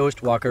guided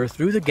Ghostwalker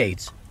through the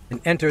gates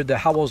and entered the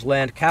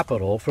Howlsland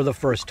capital for the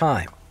first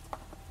time.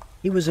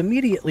 He was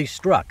immediately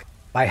struck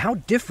by how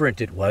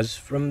different it was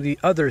from the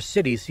other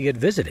cities he had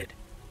visited.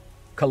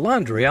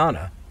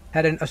 Calandriana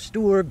had an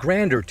austere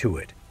grandeur to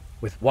it,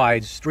 with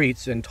wide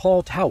streets and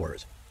tall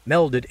towers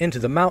melded into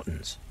the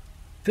mountains.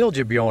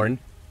 Fylgjebjorn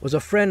was a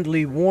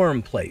friendly,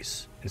 warm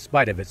place, in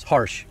spite of its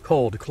harsh,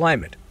 cold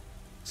climate.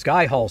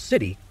 Skyhall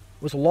City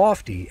was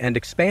lofty and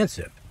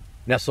expansive,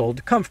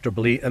 nestled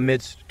comfortably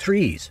amidst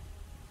trees.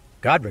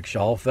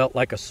 Godricshall felt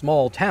like a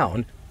small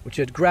town which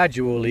had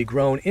gradually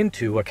grown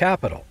into a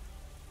capital.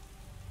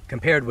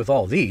 Compared with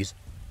all these,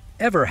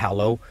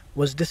 Everhallow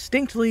was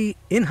distinctly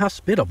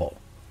inhospitable.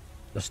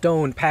 The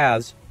stone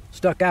paths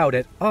stuck out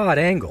at odd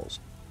angles,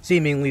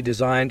 seemingly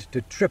designed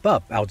to trip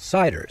up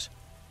outsiders.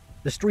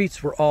 The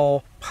streets were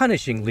all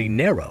punishingly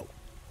narrow.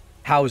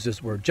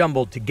 Houses were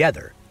jumbled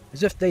together,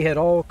 as if they had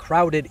all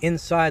crowded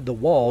inside the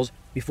walls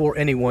before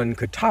anyone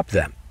could top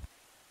them.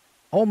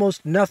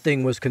 Almost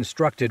nothing was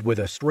constructed with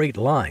a straight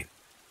line,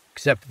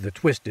 except the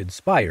twisted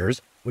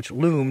spires which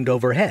loomed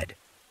overhead,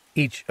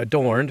 each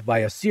adorned by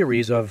a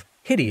series of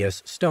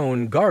hideous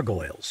stone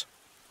gargoyles.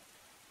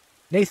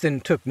 Nathan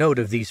took note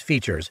of these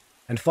features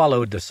and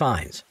followed the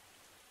signs.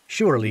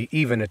 Surely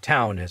even a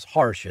town as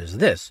harsh as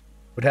this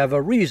would have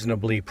a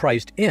reasonably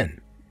priced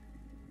inn.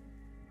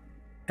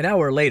 An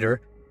hour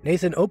later,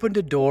 Nathan opened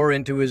a door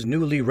into his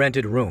newly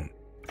rented room.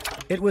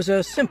 It was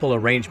a simple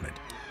arrangement,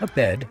 a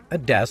bed, a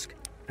desk,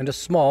 and a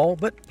small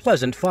but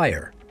pleasant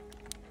fire.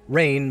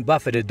 Rain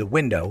buffeted the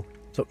window,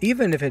 so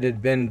even if it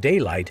had been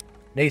daylight,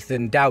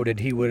 Nathan doubted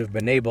he would have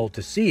been able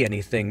to see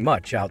anything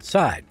much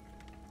outside.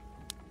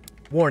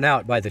 Worn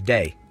out by the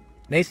day,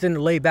 Nathan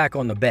lay back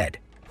on the bed.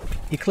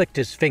 He clicked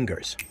his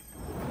fingers.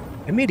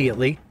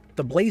 Immediately,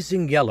 the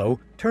blazing yellow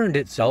turned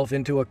itself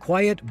into a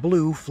quiet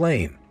blue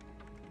flame.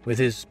 With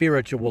his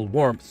spiritual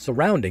warmth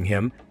surrounding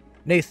him,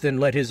 Nathan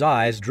let his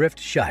eyes drift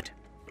shut.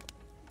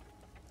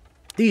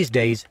 These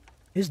days,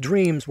 his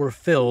dreams were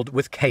filled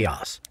with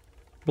chaos.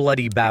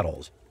 Bloody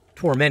battles,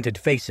 tormented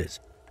faces,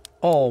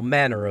 all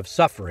manner of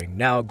suffering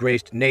now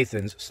graced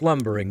Nathan's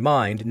slumbering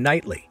mind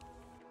nightly.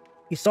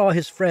 He saw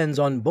his friends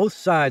on both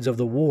sides of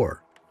the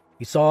war.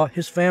 He saw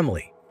his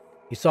family.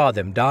 He saw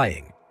them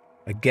dying,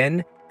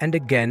 again and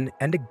again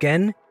and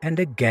again and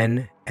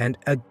again and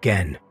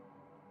again.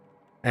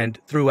 And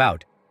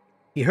throughout,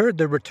 he heard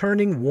the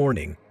returning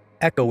warning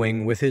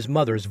echoing with his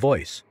mother's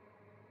voice.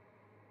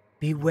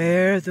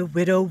 "Beware the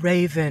widow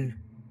raven."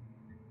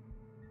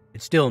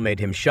 It still made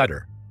him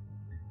shudder,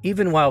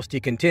 even whilst he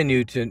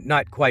continued to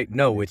not quite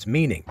know its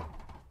meaning.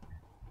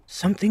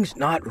 Something's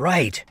not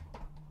right.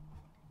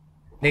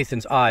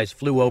 Nathan's eyes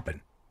flew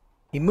open.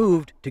 He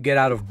moved to get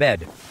out of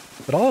bed,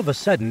 but all of a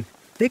sudden,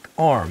 thick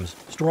arms,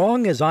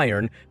 strong as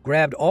iron,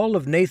 grabbed all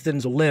of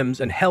Nathan's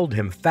limbs and held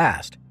him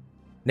fast.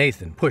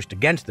 Nathan pushed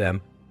against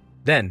them,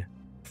 then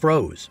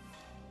froze.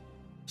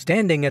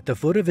 Standing at the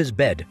foot of his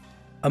bed,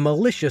 a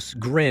malicious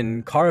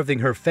grin carving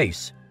her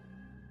face,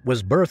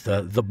 was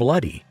Bertha the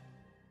Bloody.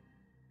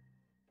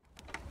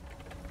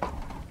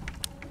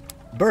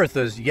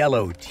 Bertha's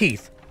yellow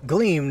teeth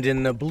gleamed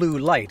in the blue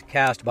light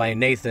cast by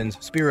Nathan's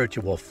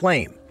spiritual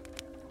flame.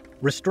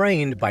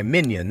 Restrained by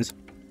minions,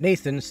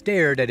 Nathan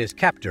stared at his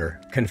captor,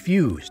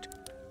 confused.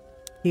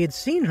 He had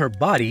seen her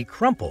body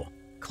crumple,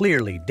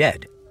 clearly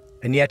dead,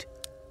 and yet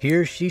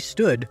here she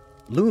stood,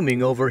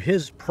 looming over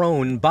his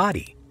prone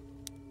body.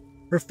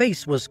 Her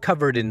face was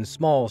covered in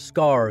small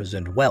scars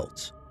and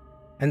welts,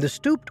 and the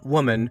stooped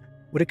woman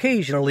would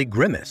occasionally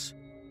grimace,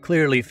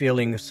 clearly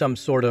feeling some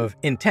sort of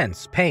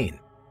intense pain.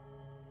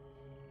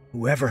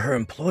 Whoever her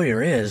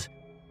employer is,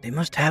 they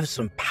must have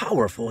some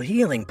powerful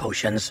healing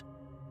potions.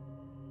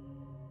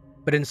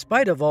 But in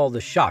spite of all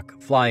the shock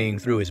flying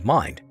through his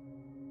mind,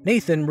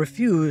 Nathan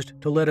refused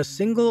to let a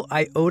single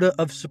iota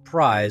of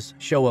surprise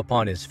show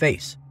upon his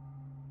face.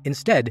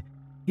 Instead,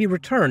 he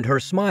returned her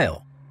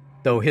smile,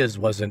 though his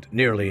wasn't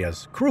nearly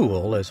as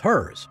cruel as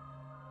hers.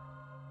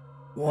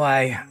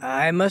 "Why,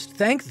 I must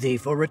thank thee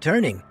for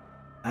returning.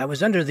 I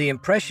was under the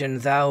impression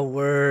thou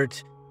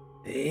wert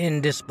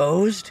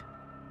indisposed."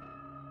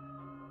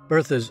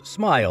 Bertha's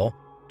smile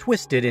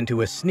twisted into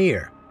a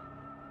sneer.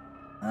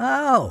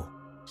 "Oh,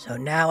 so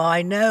now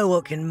I know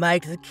what can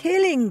make the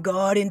killing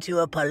god into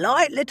a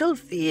polite little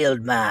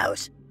field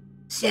mouse.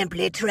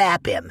 Simply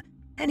trap him,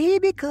 and he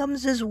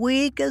becomes as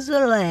weak as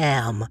a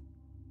lamb.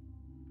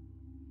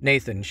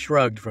 Nathan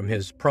shrugged from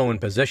his prone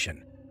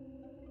position.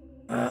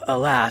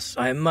 Alas,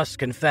 I must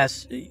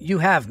confess, you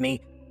have me.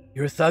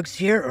 Your thugs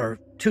here are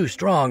too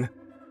strong.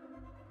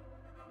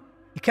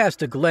 He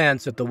cast a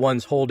glance at the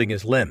ones holding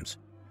his limbs.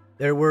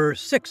 There were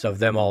 6 of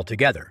them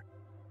altogether,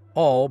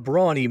 all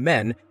brawny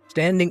men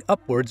standing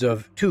upwards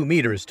of 2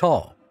 meters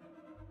tall.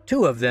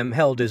 2 of them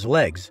held his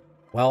legs,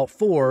 while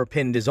 4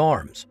 pinned his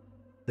arms.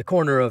 The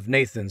corner of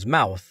Nathan's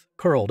mouth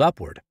curled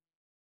upward.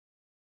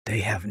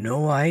 They have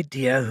no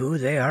idea who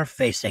they are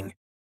facing.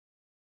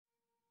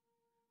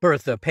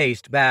 Bertha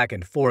paced back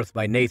and forth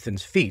by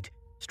Nathan's feet,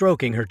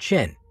 stroking her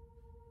chin.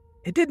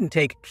 It didn't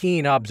take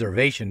keen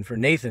observation for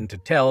Nathan to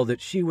tell that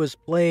she was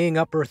playing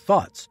up her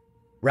thoughts,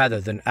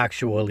 rather than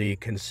actually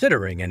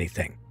considering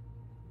anything.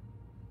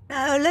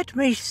 Now let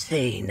me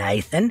see,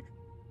 Nathan.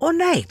 Or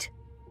Nate.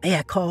 May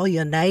I call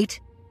you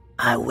Nate?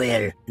 I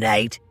will,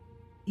 Nate.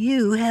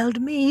 You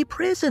held me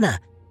prisoner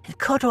and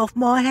cut off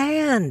my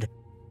hand.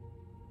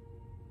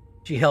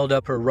 She held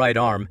up her right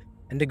arm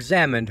and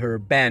examined her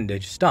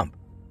bandaged stump.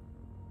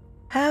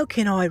 How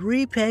can I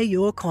repay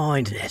your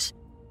kindness?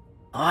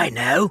 I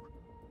know.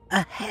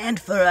 A hand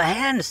for a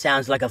hand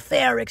sounds like a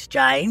fair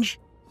exchange.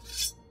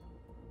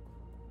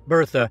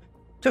 Bertha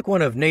took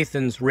one of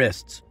Nathan's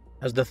wrists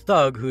as the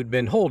thug who'd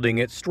been holding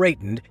it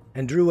straightened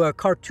and drew a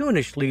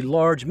cartoonishly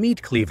large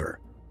meat cleaver.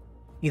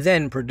 He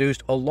then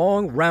produced a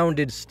long,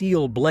 rounded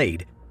steel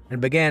blade and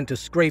began to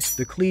scrape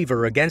the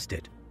cleaver against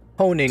it,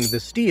 honing the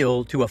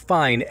steel to a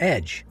fine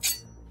edge.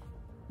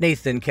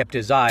 Nathan kept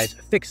his eyes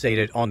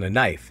fixated on the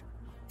knife.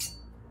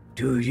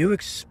 Do you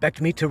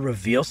expect me to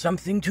reveal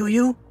something to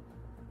you?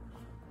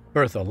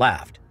 Bertha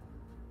laughed.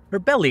 Her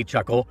belly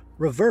chuckle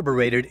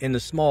reverberated in the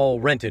small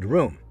rented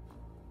room.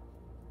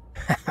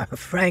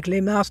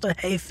 Frankly, Master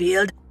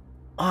Hayfield,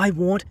 I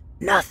want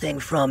nothing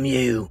from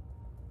you.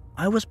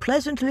 I was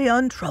pleasantly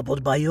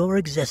untroubled by your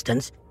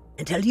existence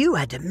until you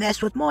had to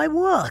mess with my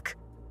work,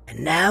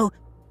 and now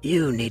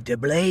you need to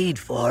bleed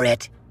for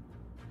it.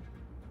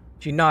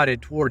 She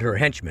nodded toward her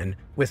henchman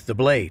with the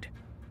blade.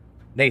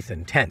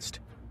 Nathan tensed.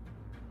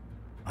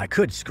 I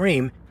could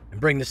scream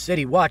and bring the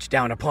city watch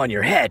down upon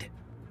your head.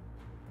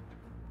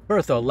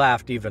 Bertha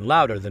laughed even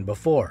louder than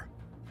before.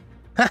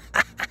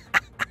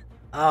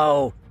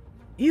 Oh,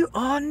 you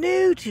are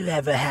new to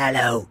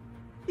Everhallow.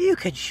 You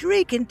could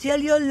shriek until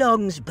your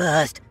lungs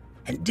burst,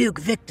 and Duke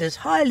Victor's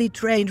highly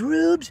trained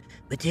rubes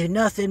would do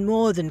nothing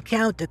more than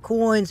count the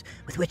coins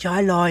with which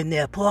I line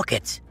their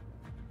pockets.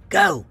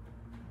 Go!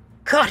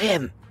 Cut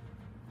him!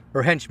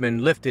 Her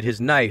henchman lifted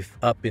his knife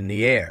up in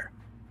the air.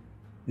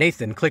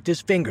 Nathan clicked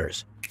his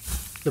fingers.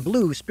 The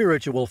blue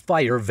spiritual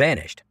fire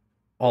vanished.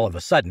 All of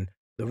a sudden,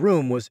 the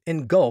room was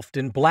engulfed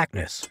in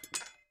blackness.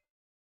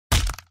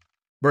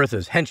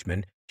 Bertha's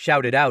henchman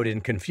shouted out in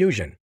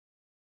confusion.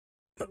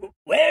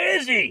 Where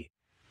is he?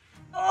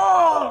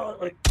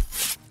 Oh!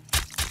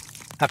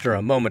 After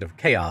a moment of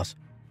chaos,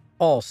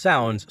 all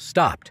sounds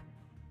stopped.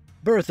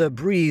 Bertha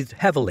breathed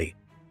heavily,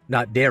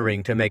 not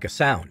daring to make a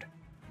sound.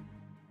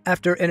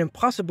 After an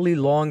impossibly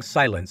long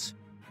silence,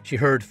 she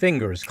heard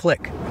fingers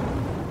click.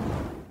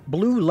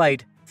 Blue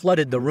light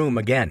flooded the room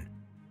again,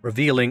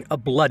 revealing a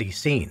bloody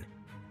scene.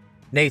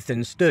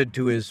 Nathan stood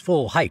to his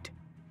full height,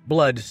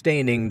 blood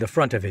staining the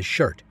front of his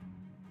shirt.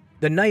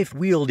 The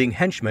knife-wielding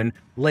henchman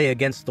lay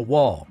against the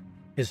wall,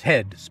 his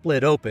head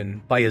split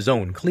open by his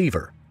own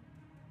cleaver.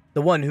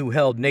 The one who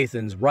held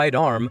Nathan's right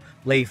arm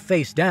lay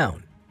face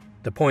down,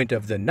 the point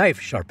of the knife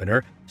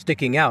sharpener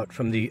sticking out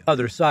from the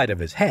other side of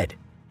his head.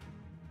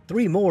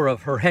 3 more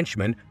of her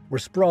henchmen were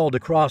sprawled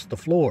across the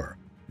floor,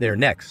 their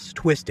necks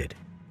twisted.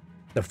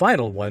 The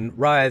final one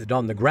writhed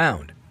on the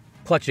ground,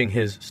 clutching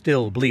his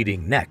still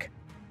bleeding neck.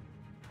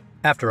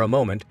 After a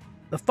moment,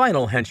 the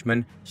final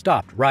henchman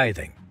stopped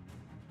writhing.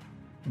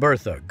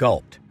 Bertha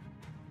gulped.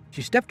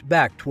 She stepped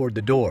back toward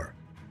the door,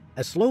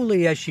 as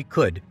slowly as she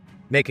could,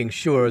 making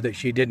sure that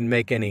she didn't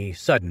make any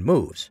sudden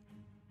moves.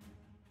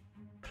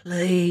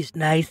 Please,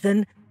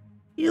 Nathan,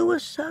 you were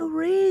so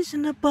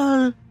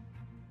reasonable.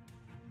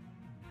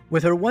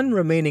 With her one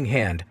remaining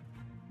hand,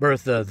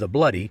 Bertha the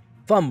Bloody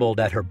fumbled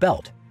at her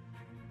belt.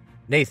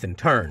 Nathan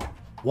turned,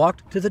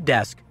 walked to the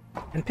desk,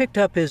 and picked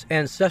up his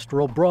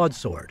ancestral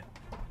broadsword.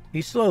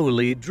 He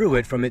slowly drew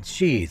it from its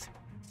sheath.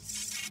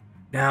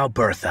 Now,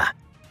 Bertha,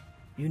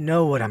 you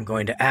know what I'm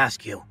going to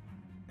ask you,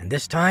 and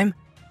this time,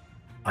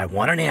 I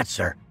want an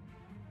answer.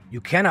 You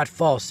cannot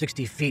fall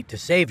 60 feet to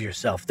save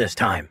yourself this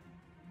time.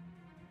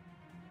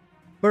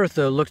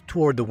 Bertha looked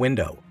toward the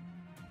window.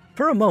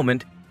 For a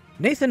moment,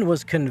 Nathan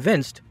was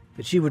convinced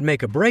that she would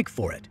make a break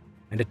for it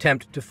and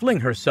attempt to fling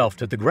herself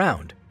to the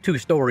ground 2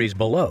 stories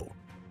below.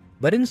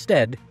 But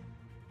instead,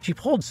 she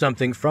pulled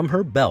something from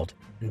her belt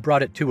and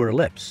brought it to her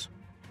lips.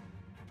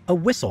 A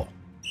whistle.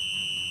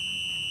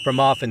 From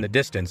off in the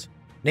distance,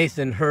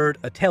 Nathan heard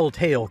a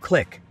telltale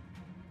click.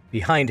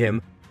 Behind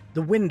him,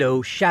 the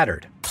window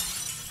shattered.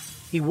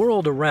 He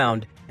whirled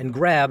around and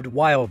grabbed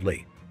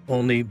wildly,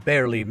 only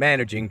barely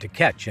managing to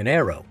catch an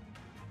arrow.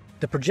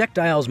 The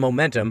projectile's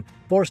momentum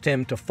forced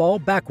him to fall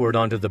backward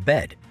onto the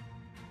bed.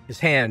 His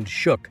hand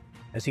shook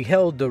as he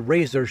held the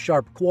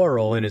razor-sharp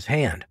quarrel in his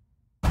hand.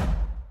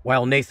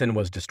 While Nathan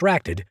was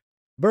distracted,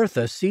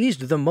 Bertha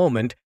seized the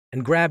moment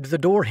and grabbed the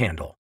door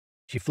handle.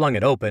 She flung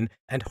it open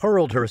and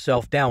hurled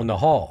herself down the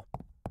hall.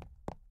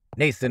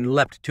 Nathan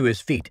leapt to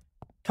his feet,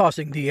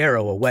 tossing the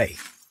arrow away.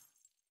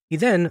 He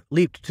then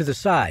leaped to the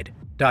side,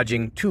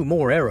 dodging 2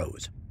 more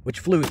arrows, which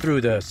flew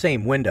through the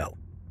same window.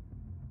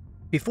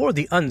 Before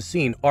the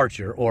unseen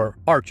archer or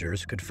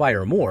archers could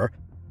fire more,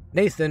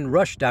 Nathan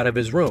rushed out of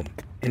his room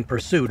in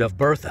pursuit of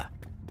Bertha.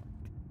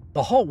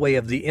 The hallway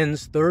of the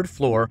inn's 3rd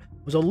floor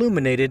was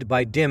illuminated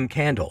by dim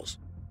candles.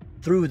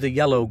 Through the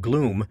yellow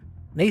gloom,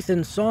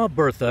 Nathan saw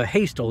Bertha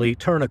hastily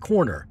turn a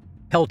corner,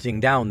 pelting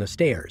down the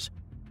stairs.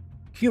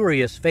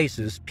 Curious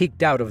faces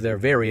peeked out of their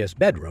various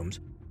bedrooms,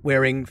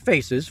 wearing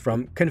faces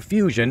from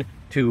confusion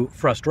to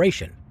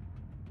frustration.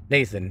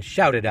 Nathan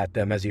shouted at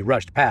them as he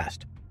rushed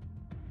past.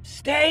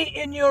 "Stay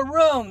in your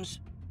rooms!"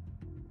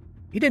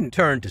 He didn't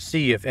turn to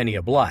see if any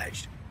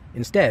obliged.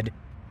 Instead,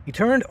 he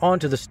turned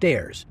onto the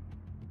stairs.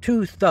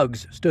 2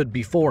 thugs stood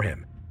before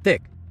him,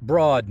 thick,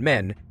 broad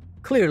men,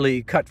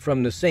 clearly cut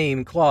from the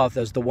same cloth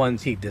as the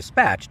ones he'd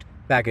dispatched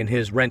back in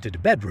his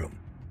rented bedroom.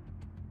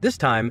 This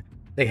time,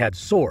 they had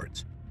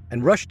swords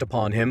and rushed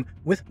upon him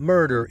with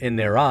murder in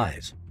their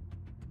eyes.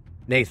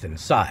 Nathan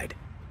sighed.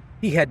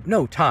 He had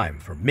no time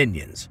for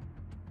minions.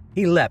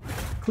 He leapt,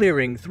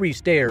 clearing 3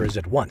 stairs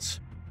at once.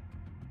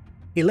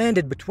 He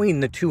landed between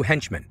the 2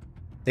 henchmen.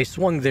 They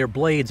swung their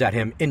blades at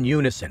him in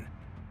unison.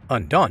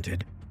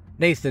 Undaunted,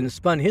 Nathan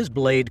spun his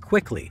blade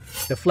quickly,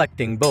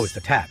 deflecting both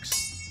attacks.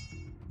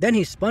 Then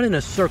he spun in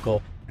a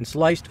circle and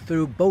sliced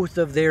through both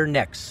of their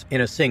necks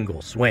in a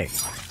single swing.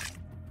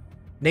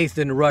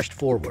 Nathan rushed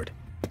forward.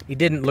 He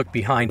didn't look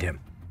behind him,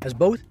 as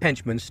both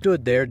henchmen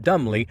stood there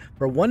dumbly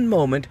for 1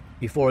 moment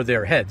before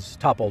their heads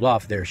toppled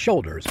off their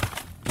shoulders,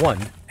 one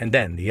and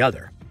then the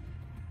other.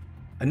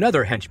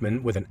 Another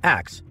henchman with an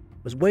axe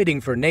was waiting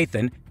for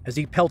Nathan as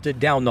he pelted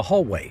down the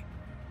hallway.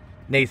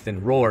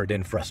 Nathan roared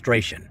in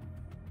frustration.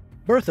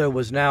 Bertha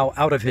was now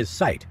out of his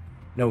sight,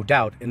 no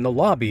doubt in the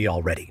lobby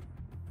already.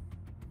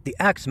 The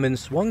axeman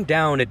swung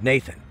down at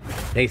Nathan.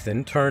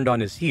 Nathan turned on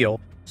his heel,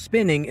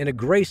 spinning in a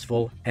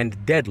graceful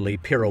and deadly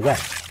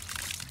pirouette.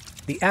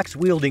 The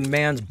axe-wielding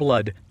man's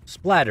blood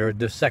splattered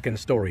the 2nd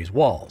story's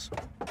walls.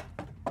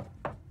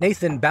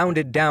 Nathan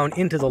bounded down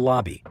into the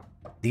lobby.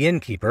 The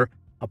innkeeper,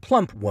 a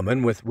plump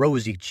woman with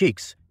rosy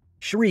cheeks,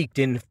 shrieked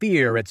in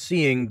fear at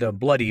seeing the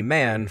bloody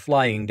man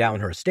flying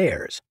down her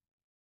stairs.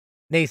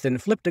 Nathan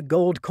flipped a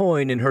gold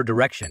coin in her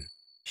direction.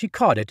 She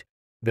caught it,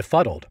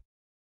 befuddled.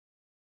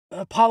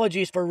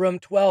 "Apologies for room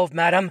 12,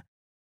 madam."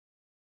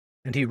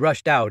 And he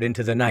rushed out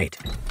into the night.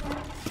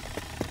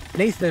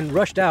 Nathan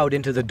rushed out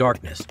into the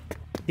darkness.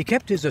 He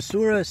kept his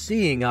Asura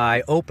seeing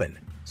eye open,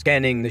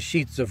 scanning the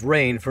sheets of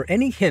rain for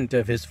any hint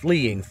of his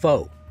fleeing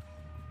foe.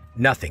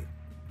 Nothing.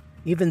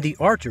 Even the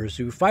archers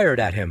who fired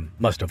at him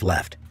must have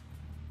left.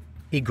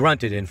 He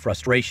grunted in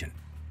frustration.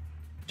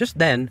 Just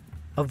then,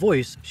 a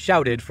voice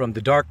shouted from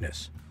the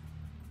darkness.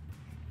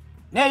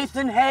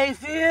 "Nathan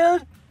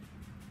Hayfield?"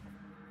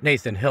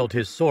 Nathan held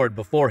his sword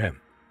before him.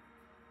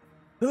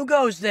 "Who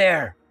goes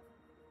there?"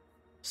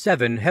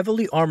 7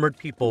 heavily armored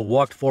people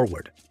walked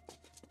forward.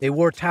 They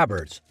wore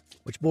tabards,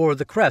 which bore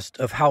the crest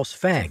of House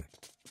Fang,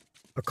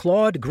 a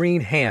clawed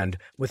green hand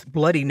with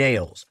bloody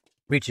nails,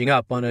 reaching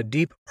up on a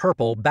deep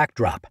purple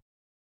backdrop.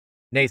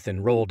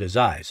 Nathan rolled his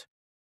eyes.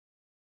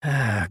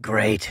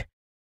 Great.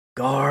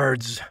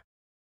 Guards.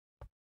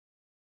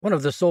 One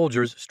of the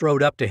soldiers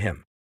strode up to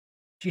him.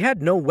 She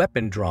had no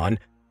weapon drawn,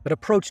 but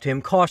approached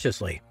him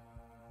cautiously.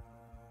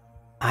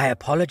 "I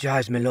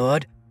apologize, my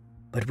lord,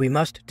 but we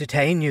must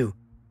detain you.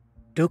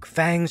 Duke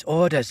Fang's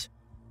orders."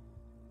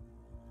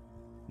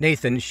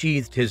 Nathan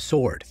sheathed his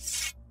sword.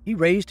 He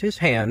raised his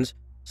hands,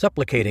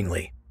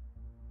 supplicatingly.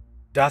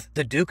 "Doth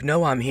the Duke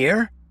know I'm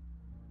here?"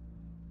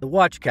 The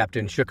watch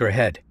captain shook her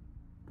head.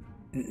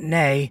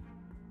 "Nay,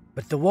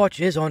 but the watch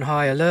is on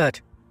high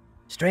alert.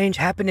 Strange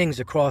happenings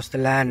across the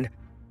land.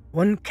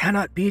 One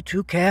cannot be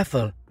too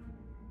careful."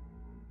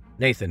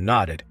 Nathan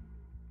nodded.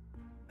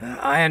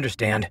 "I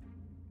understand.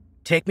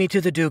 Take me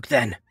to the Duke,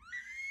 then."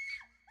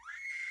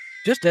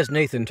 Just as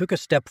Nathan took a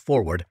step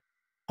forward,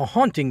 a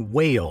haunting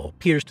wail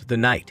pierced the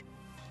night.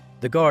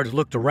 The guards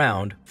looked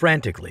around,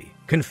 frantically,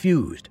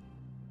 confused.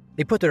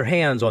 They put their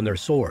hands on their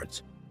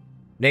swords.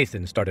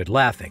 Nathan started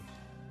laughing.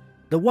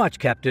 The watch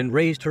captain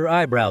raised her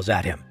eyebrows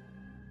at him.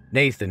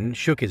 Nathan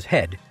shook his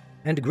head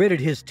and gritted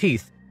his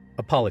teeth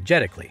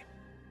apologetically.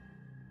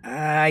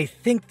 "I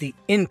think the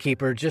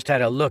innkeeper just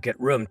had a look at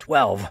room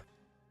 12.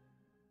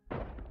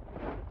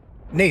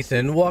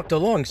 Nathan walked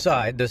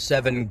alongside the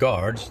 7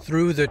 guards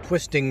through the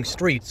twisting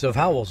streets of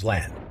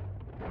Howlsland.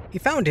 He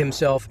found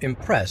himself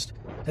impressed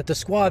that the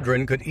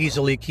squadron could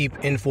easily keep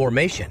in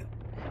formation,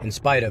 in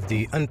spite of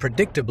the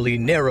unpredictably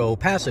narrow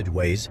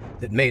passageways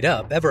that made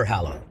up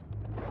Everhallow.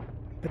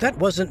 But that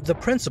wasn't the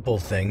principal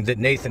thing that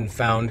Nathan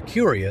found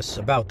curious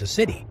about the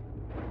city.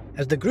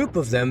 As the group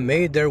of them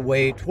made their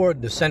way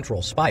toward the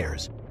central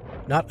spires,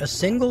 not a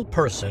single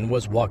person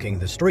was walking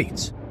the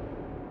streets.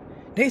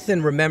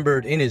 Nathan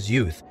remembered in his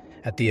youth,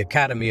 at the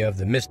Academy of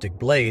the Mystic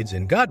Blades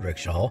in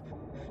Godricshall,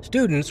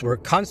 students were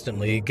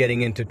constantly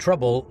getting into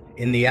trouble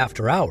in the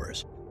after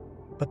hours.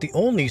 But the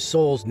only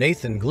souls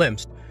Nathan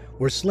glimpsed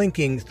were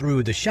slinking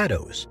through the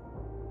shadows.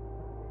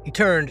 He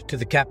turned to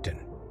the captain.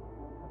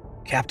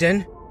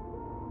 "Captain?"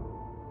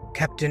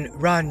 "Captain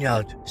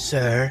Ronyalt,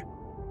 sir."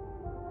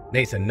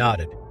 Nathan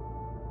nodded.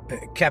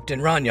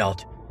 "Captain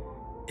Ronyalt,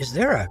 is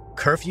there a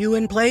curfew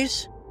in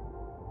place?"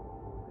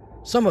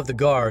 Some of the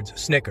guards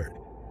snickered.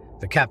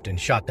 The captain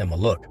shot them a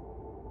look.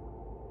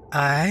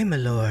 "Aye, my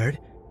lord.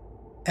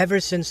 Ever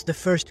since the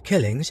first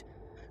killings,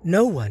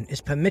 no one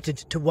is permitted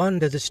to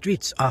wander the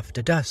streets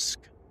after dusk."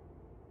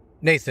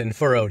 Nathan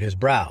furrowed his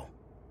brow.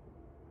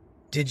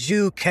 "Did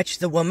you catch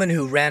the woman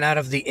who ran out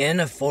of the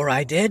inn afore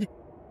I did?"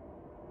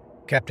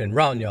 Captain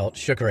Ronyalt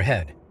shook her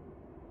head.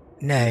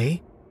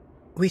 "Nay,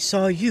 we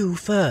saw you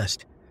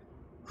first.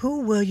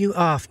 Who were you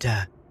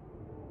after?"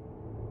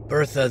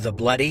 "Bertha the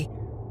Bloody.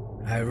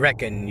 I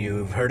reckon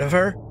you've heard of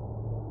her?"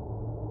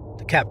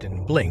 The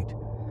captain blinked,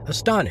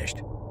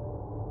 astonished.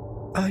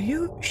 "Are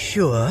you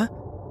sure?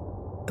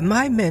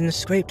 My men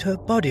scraped her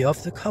body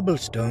off the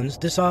cobblestones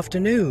this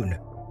afternoon."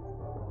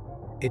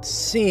 "It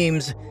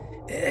seems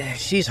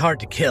she's hard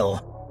to kill."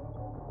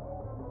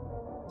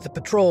 The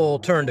patrol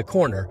turned a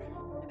corner,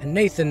 and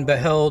Nathan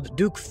beheld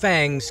Duke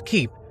Fang's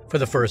keep for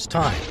the first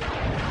time.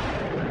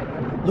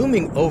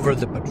 Looming over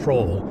the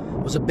patrol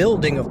was a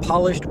building of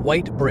polished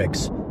white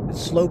bricks that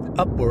sloped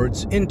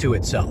upwards into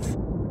itself.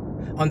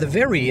 On the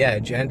very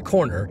edge and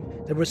corner,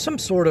 there was some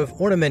sort of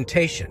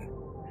ornamentation.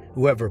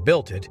 Whoever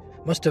built it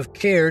must have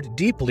cared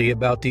deeply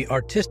about the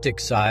artistic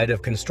side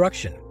of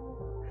construction.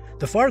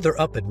 The farther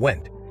up it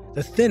went,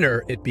 the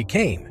thinner it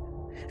became,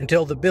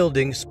 until the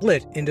building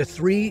split into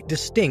 3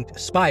 distinct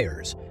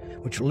spires,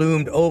 which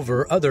loomed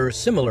over other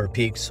similar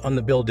peaks on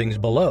the buildings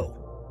below.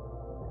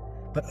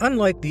 But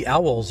unlike the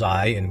Owl's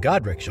Eye in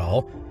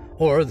Godricshall,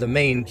 or the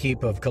main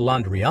keep of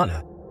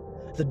Calandriana,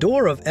 the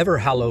door of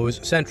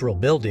Everhallow's central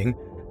building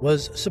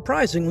was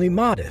surprisingly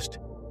modest.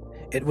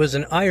 It was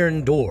an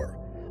iron door,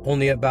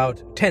 only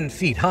about 10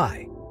 feet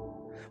high.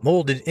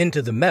 Molded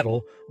into the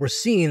metal were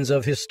scenes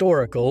of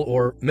historical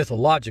or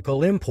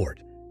mythological import.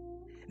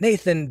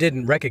 Nathan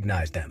didn't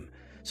recognize them,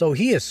 so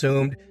he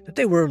assumed that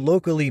they were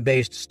locally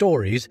based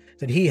stories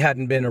that he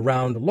hadn't been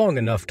around long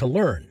enough to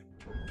learn.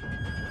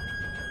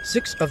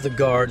 6 of the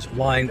guards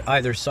lined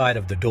either side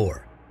of the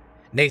door.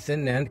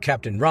 Nathan and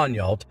Captain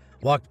Ronyalt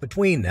walked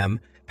between them,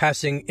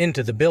 passing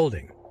into the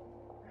building.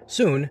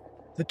 Soon,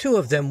 the 2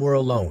 of them were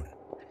alone,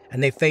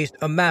 and they faced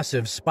a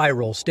massive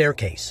spiral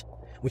staircase,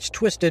 which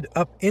twisted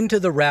up into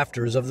the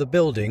rafters of the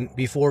building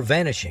before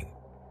vanishing.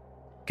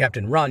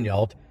 Captain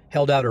Ronyalt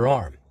held out her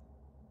arm.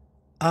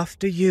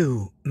 "After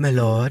you, my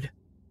lord."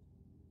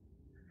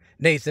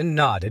 Nathan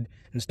nodded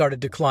and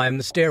started to climb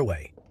the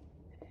stairway.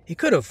 He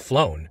could have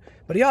flown,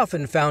 but he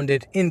often found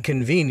it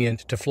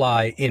inconvenient to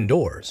fly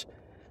indoors,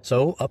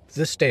 so up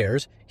the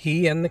stairs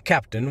he and the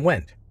captain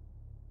went.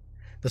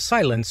 The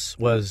silence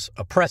was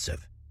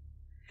oppressive.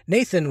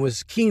 Nathan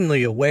was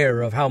keenly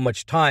aware of how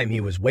much time he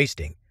was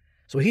wasting,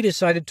 so he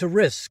decided to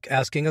risk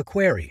asking a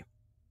query.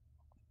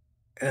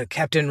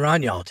 "Captain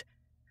Ronyalt,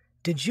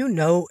 did you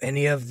know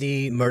any of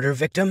the murder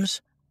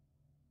victims?"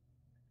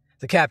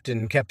 The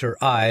captain kept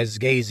her eyes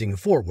gazing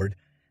forward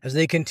as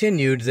they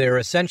continued their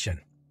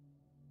ascension.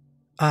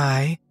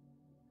 "I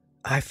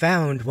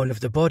found one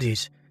of the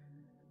bodies.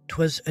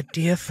 'Twas a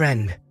dear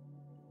friend."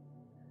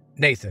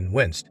 Nathan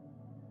winced.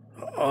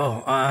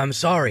 "Oh, I'm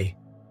sorry."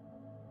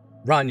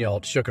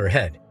 Ronyalt shook her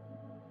head.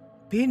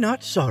 "Be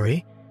not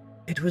sorry.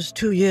 It was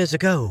 2 years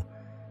ago.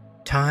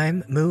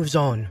 Time moves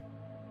on."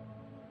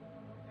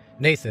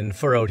 Nathan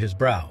furrowed his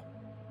brow.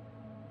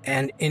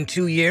 "And in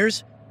 2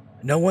 years,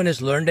 no one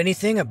has learned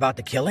anything about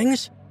the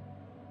killings?"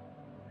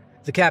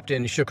 The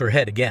captain shook her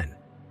head again.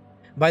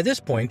 By this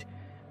point,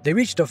 they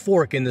reached a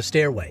fork in the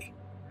stairway.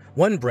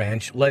 One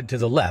branch led to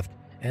the left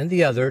and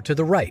the other to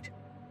the right.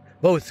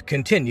 Both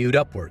continued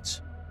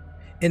upwards.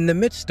 In the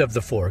midst of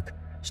the fork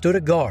stood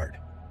a guard.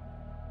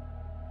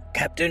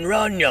 "Captain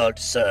Ronyalt,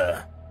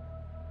 sir."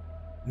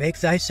 "Make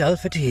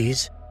thyself at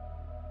ease."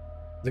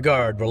 The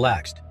guard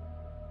relaxed.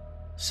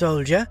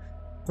 "Soldier,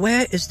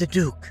 where is the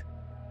Duke?"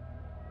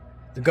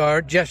 The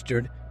guard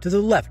gestured to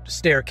the left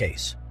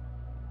staircase.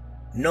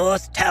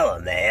 "North Tower,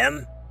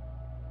 ma'am."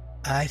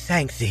 "I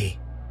thank thee."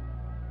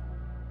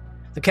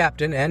 The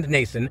captain and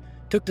Nathan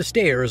took the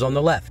stairs on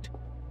the left.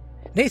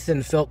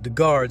 Nathan felt the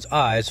guard's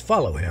eyes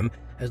follow him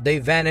as they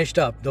vanished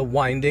up the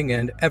winding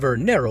and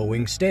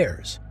ever-narrowing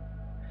stairs.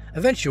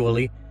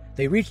 Eventually,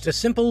 they reached a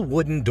simple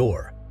wooden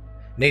door.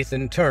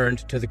 Nathan turned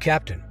to the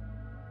captain.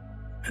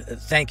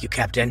 "Thank you,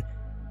 Captain,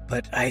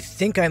 but I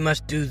think I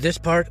must do this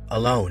part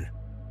alone."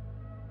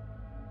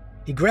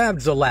 He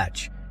grabbed the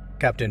latch.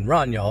 Captain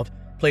Ronyalt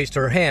placed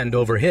her hand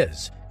over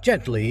his,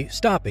 gently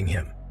stopping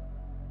him.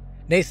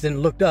 Nathan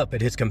looked up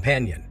at his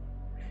companion.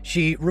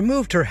 She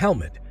removed her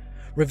helmet,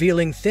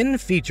 revealing thin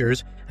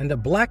features and a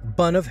black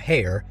bun of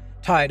hair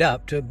tied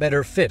up to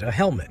better fit a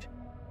helmet.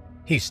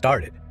 He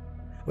started.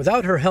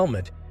 Without her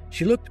helmet,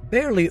 She looked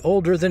barely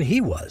older than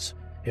he was,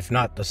 if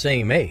not the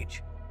same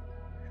age.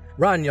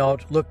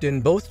 Ranyalt looked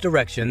in both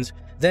directions,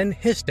 then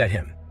hissed at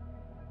him.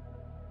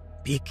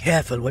 Be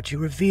careful what you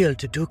reveal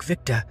to Duke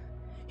Victor.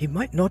 He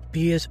might not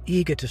be as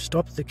eager to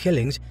stop the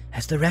killings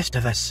as the rest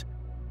of us.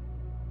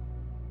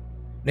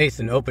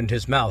 Nathan opened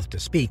his mouth to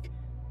speak,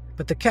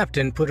 but the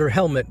captain put her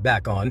helmet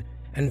back on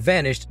and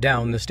vanished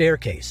down the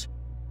staircase.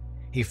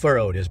 He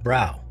furrowed his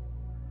brow.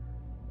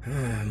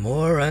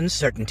 More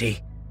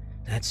uncertainty.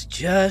 That's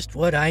just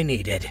what I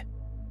needed.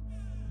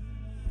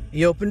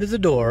 He opened the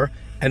door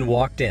and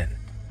walked in.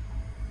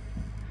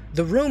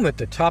 The room at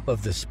the top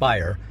of the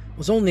spire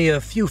was only a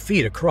few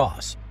feet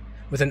across,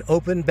 with an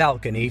open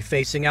balcony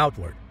facing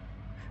outward.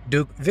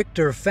 Duke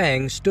Victor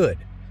Fang stood,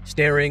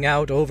 staring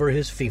out over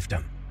his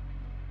fiefdom.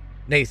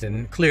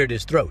 Nathan cleared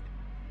his throat.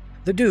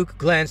 The Duke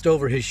glanced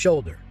over his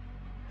shoulder.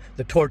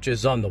 The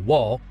torches on the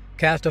wall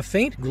cast a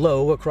faint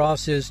glow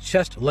across his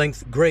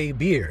chest-length gray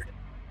beard.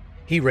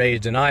 He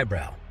raised an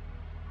eyebrow.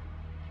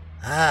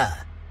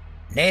 Ah,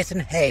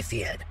 Nathan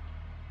Hayfield.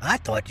 I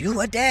thought you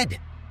were dead.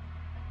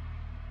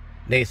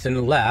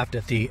 Nathan laughed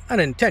at the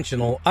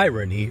unintentional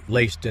irony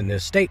laced in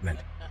this statement.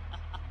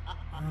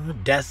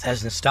 Death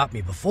hasn't stopped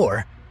me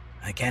before.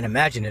 I can't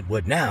imagine it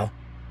would now.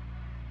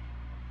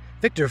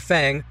 Victor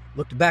Fang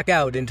looked back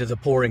out into the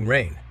pouring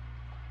rain.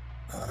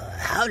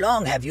 How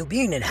long have you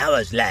been in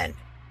Howard's Land?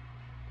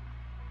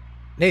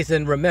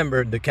 Nathan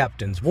remembered the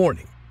captain's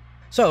warning,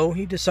 so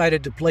he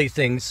decided to play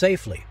things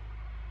safely.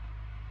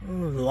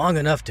 Long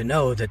enough to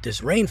know that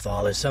this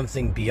rainfall is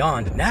something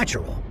beyond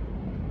natural.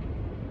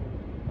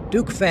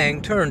 Duke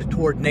Fang turned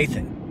toward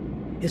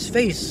Nathan. His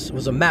face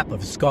was a map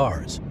of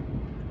scars.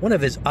 One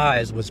of his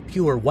eyes was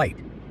pure white,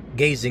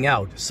 gazing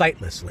out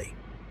sightlessly.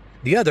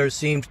 The other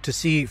seemed to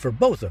see for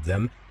both of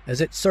them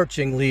as it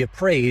searchingly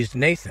appraised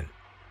Nathan.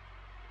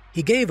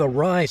 He gave a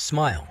wry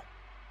smile.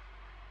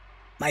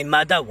 My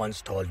mother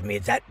once told me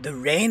that the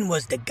rain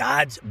was the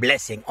gods'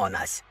 blessing on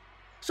us,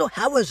 so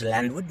Howard's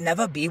Land would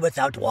never be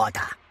without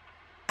water.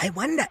 I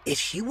wonder if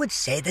she would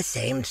say the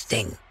same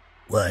thing,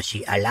 were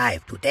she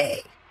alive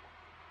today.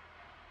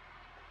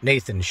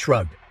 Nathan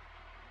shrugged.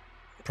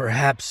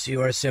 Perhaps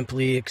you are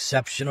simply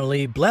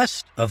exceptionally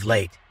blessed of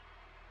late.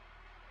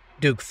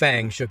 Duke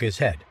Fang shook his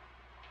head.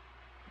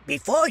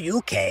 Before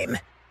you came,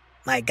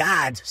 my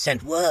gods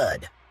sent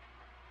word.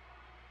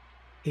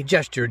 He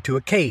gestured to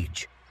a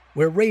cage,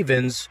 where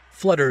ravens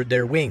fluttered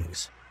their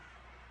wings.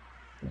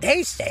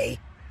 They say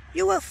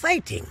you were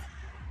fighting,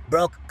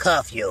 broke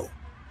curfew.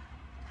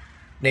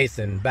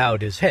 Nathan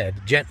bowed his head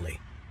gently.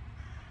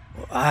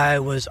 I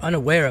was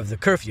unaware of the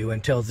curfew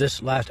until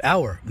this last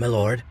hour, my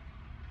lord.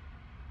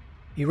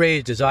 He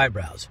raised his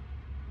eyebrows.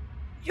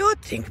 You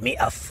think me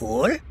a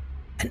fool?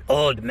 An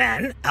old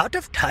man out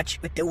of touch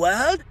with the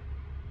world?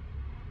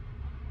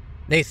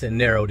 Nathan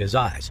narrowed his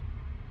eyes.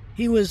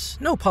 He was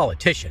no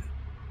politician,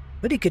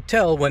 but he could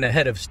tell when a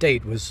head of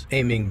state was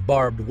aiming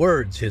barbed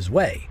words his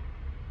way.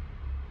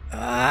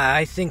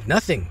 I think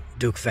nothing,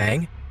 Duke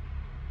Fang.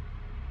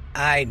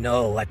 I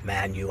know what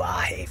man you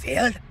are,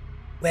 Hayfield.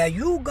 Where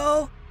you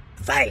go,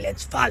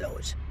 violence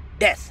follows.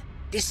 Death,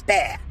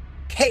 despair,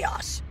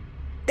 chaos.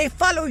 They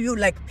follow you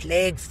like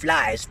plague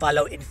flies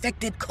follow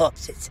infected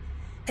corpses.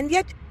 And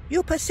yet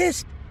you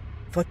persist.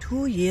 For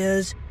 2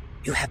 years,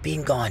 you have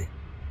been gone.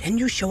 Then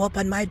you show up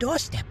on my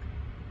doorstep.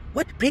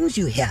 What brings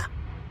you here?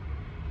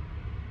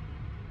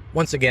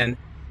 Once again,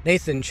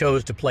 Nathan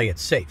chose to play it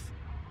safe.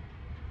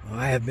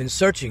 I have been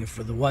searching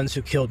for the ones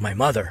who killed my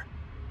mother.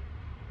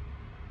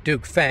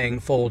 Duke Fang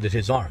folded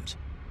his arms.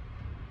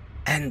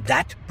 And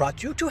that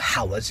brought you to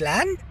Howard's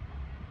Land?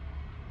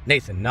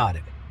 Nathan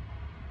nodded.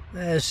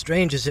 As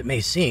strange as it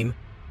may seem,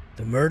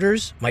 the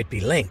murders might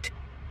be linked.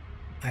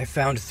 I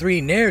found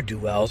 3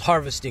 ne'er-do-wells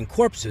harvesting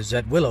corpses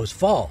at Willow's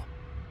Fall.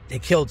 They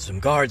killed some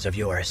guards of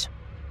yours.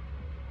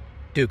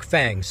 Duke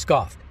Fang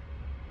scoffed.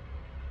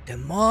 The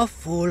more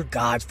fool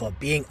guards for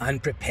being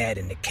unprepared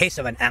in the case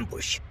of an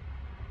ambush.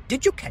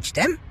 Did you catch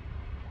them?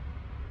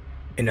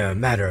 In a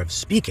matter of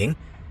speaking,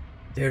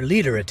 their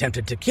leader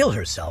attempted to kill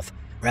herself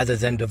rather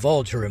than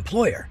divulge her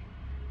employer.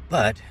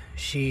 But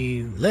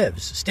she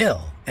lives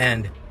still,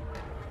 and...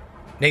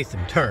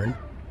 Nathan turned,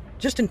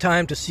 just in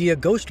time to see a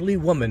ghostly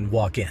woman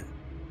walk in.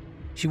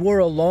 She wore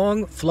a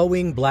long,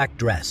 flowing black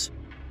dress.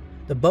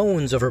 The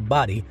bones of her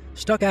body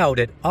stuck out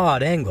at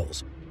odd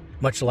angles,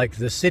 much like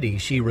the city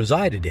she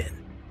resided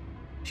in.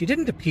 She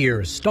didn't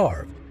appear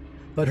starved,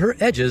 but her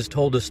edges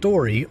told a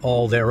story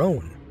all their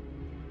own.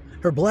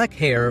 Her black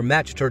hair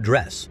matched her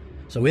dress,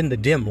 so in the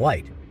dim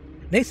light,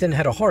 Nathan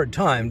had a hard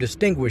time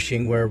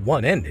distinguishing where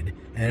one ended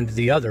and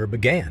the other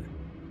began.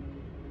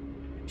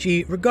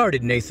 She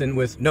regarded Nathan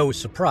with no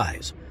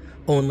surprise,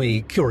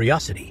 only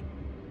curiosity.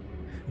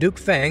 Duke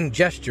Fang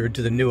gestured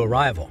to the new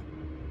arrival.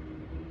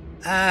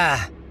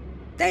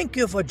 Thank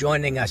you for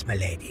joining us, my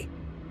lady.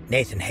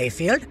 Nathan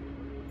Hayfield,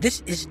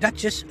 this is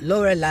Duchess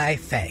Lorelei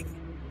Fang,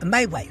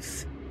 my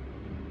wife.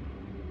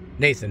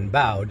 Nathan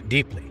bowed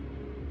deeply.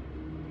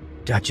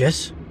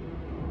 Duchess?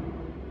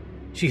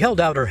 She held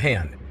out her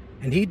hand,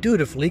 and he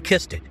dutifully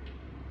kissed it.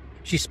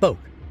 She spoke,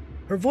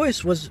 Her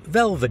voice was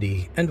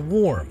velvety and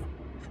warm,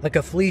 like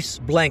a fleece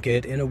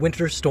blanket in a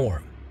winter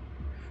storm.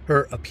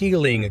 Her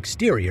appealing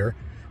exterior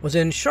was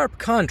in sharp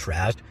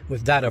contrast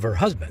with that of her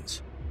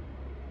husband's.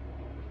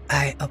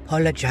 I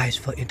apologize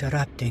for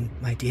interrupting,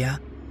 my dear.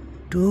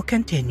 Do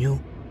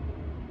continue.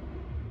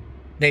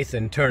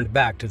 Nathan turned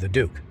back to the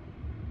Duke.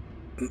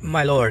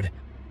 My lord,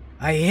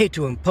 I hate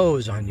to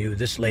impose on you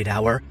this late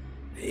hour.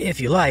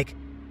 If you like,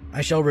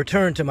 I shall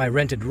return to my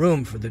rented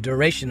room for the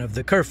duration of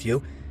the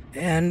curfew,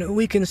 and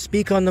we can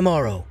speak on the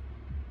morrow.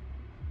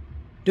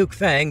 Duke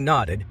Fang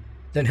nodded,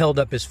 then held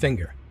up his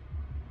finger.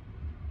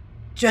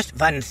 Just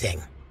one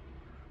thing.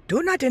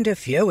 Do not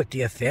interfere with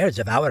the affairs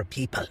of our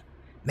people.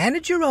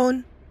 Manage your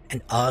own,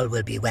 and all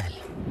will be well.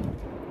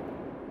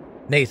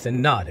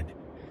 Nathan nodded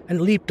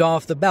and leaped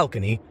off the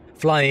balcony,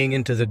 flying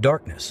into the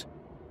darkness.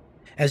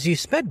 As he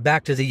sped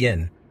back to the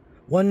inn,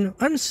 one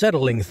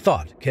unsettling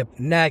thought kept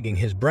nagging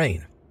his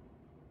brain.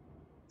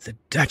 The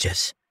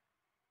Duchess.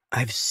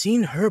 I've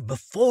seen her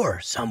before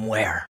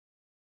somewhere.